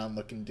Charlie Brown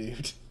looking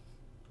dude.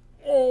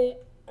 Oh,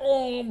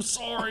 I'm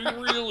sorry,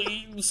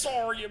 really. I'm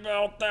sorry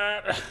about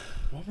that.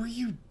 What were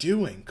you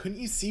doing? Couldn't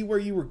you see where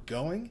you were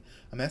going?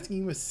 I'm asking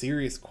you a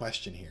serious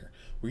question here.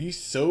 Were you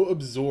so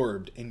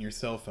absorbed in your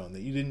cell phone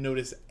that you didn't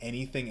notice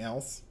anything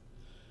else?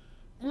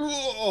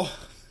 Ugh.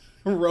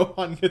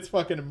 Rohan gets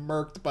fucking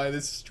murked by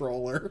this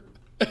stroller.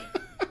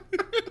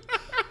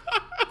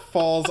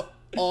 Falls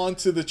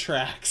onto the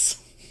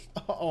tracks.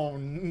 Oh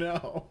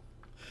no.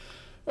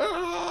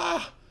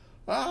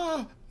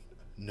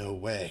 No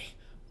way.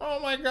 Oh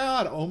my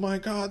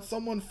god,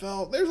 someone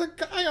fell. There's a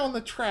guy on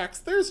the tracks.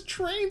 There's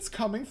trains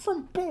coming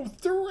from both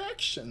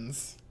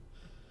directions.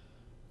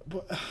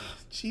 But,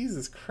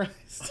 Jesus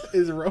Christ.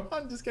 Is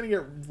Rohan just gonna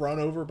get run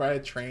over by a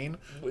train?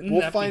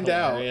 We'll find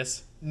out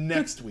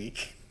next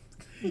week.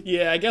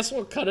 Yeah, I guess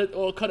we'll cut it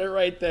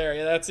right there.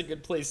 Yeah, that's a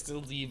good place to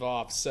leave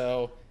off.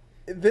 So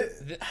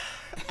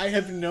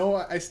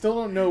I still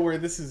don't know where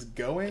this is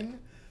going.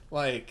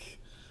 Like,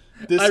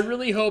 I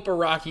really hope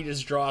Araki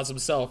just draws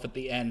himself at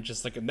the end,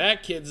 just like, and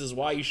that, kids, is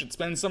why you should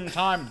spend some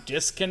time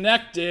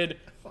disconnected.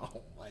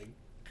 Oh my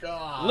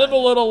god. Live a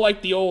little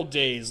like the old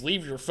days.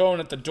 Leave your phone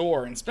at the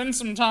door and spend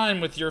some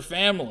time with your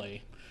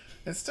family.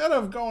 Instead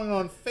of going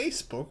on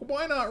Facebook,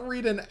 why not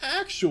read an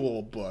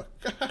actual book?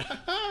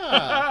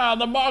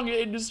 The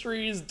manga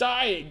industry is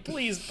dying.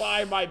 Please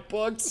buy my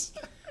books.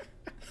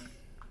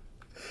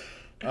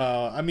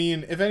 I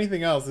mean, if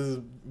anything else, this is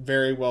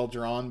very well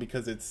drawn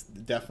because it's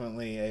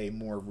definitely a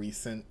more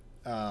recent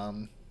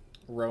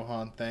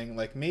Rohan thing.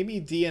 Like,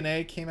 maybe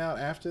DNA came out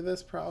after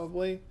this,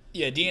 probably.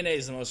 Yeah, DNA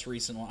is the most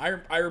recent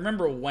one. I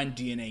remember when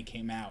DNA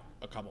came out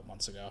a couple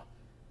months ago.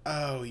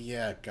 Oh,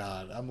 yeah,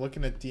 God. I'm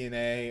looking at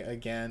DNA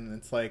again, and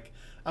it's like,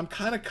 I'm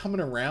kind of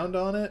coming around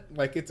on it.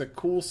 Like, it's a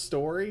cool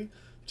story,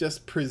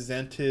 just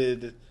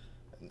presented...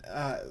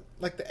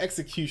 like, the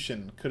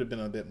execution could have been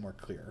a bit more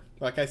clear.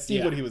 Like, I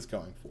see what he was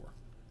going for.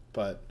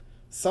 But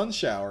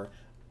Sunshower,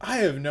 I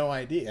have no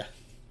idea.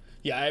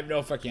 Yeah, I have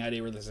no fucking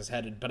idea where this is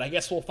headed, but I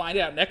guess we'll find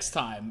out next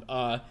time.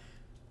 And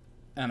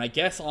I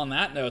guess on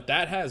that note,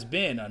 that has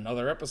been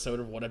another episode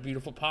of What a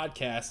Beautiful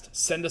Podcast.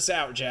 Send us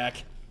out,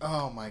 Jack.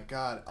 Oh my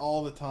god,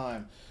 all the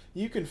time.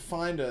 You can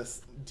find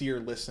us, dear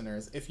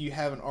listeners, if you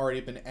haven't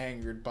already been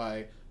angered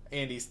by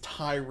Andy's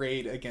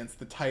tirade against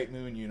the Type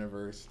Moon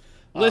universe.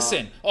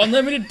 Listen,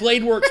 Unlimited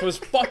Blade Works was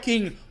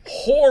fucking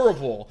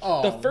horrible.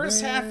 Oh, the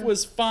first man. half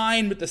was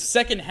fine, but the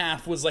second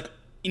half was, like,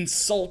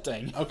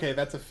 insulting. Okay,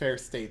 that's a fair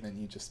statement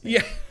you just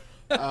made.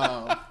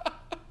 Yeah.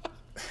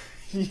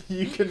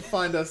 You can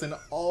find us in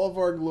all of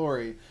our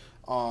glory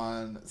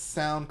on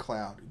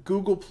SoundCloud,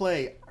 Google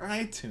Play,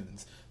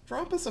 iTunes.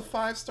 Drop us a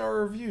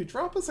 5-star review.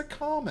 Drop us a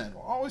comment.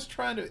 We're always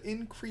trying to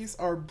increase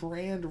our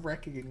brand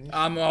recognition.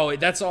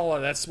 That's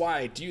why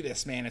I do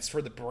this, man. It's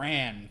for the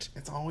brand.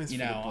 It's always for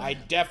the brand. I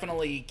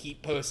definitely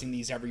keep posting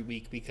these every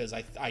week because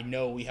I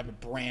know we have a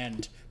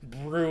brand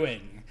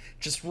brewing,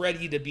 just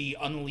ready to be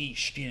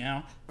unleashed, you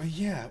know?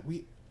 Yeah,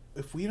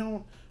 if we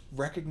don't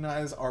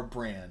recognize our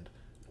brand,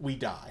 we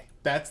die.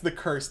 That's the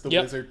curse the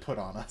wizard put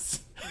on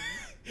us.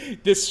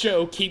 This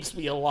show keeps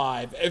me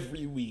alive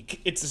every week.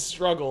 It's a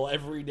struggle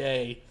every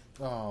day.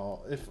 Oh,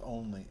 if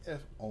only.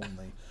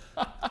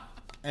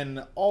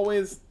 And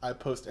always, I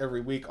post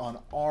every week on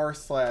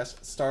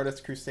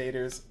r/Stardust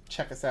Crusaders.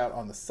 Check us out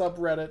on the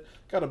subreddit.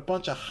 Got a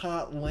bunch of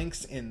hot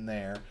links in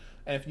there.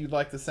 And if you'd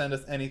like to send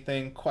us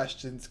anything,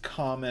 questions,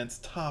 comments,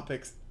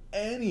 topics,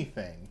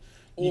 anything.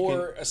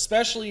 Or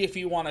especially if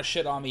you want to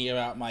shit on me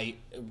about my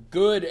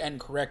good and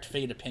correct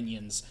Fate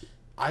opinions,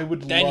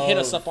 hit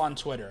us up on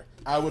Twitter.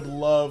 I would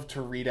love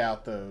to read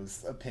out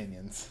those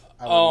opinions.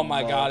 Oh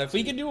my god, if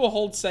we could do a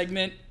whole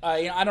segment,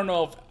 I don't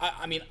know if,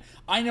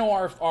 I know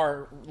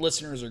our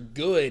listeners are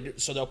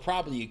good, so they'll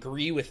probably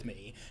agree with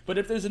me. But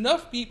if there's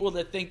enough people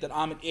that think that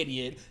I'm an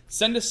idiot,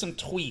 send us some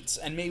tweets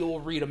and maybe we'll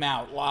read them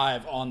out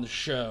live on the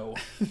show.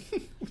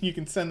 You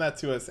can send that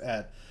to us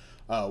at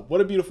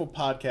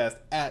whatabeautifulpodcast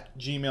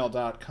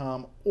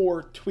 @gmail.com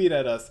or tweet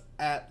at us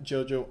at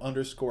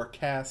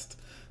JoJo_cast.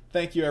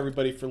 Thank you,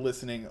 everybody, for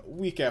listening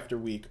week after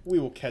week. We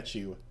will catch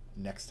you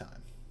next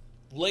time.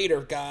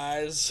 Later,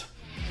 guys.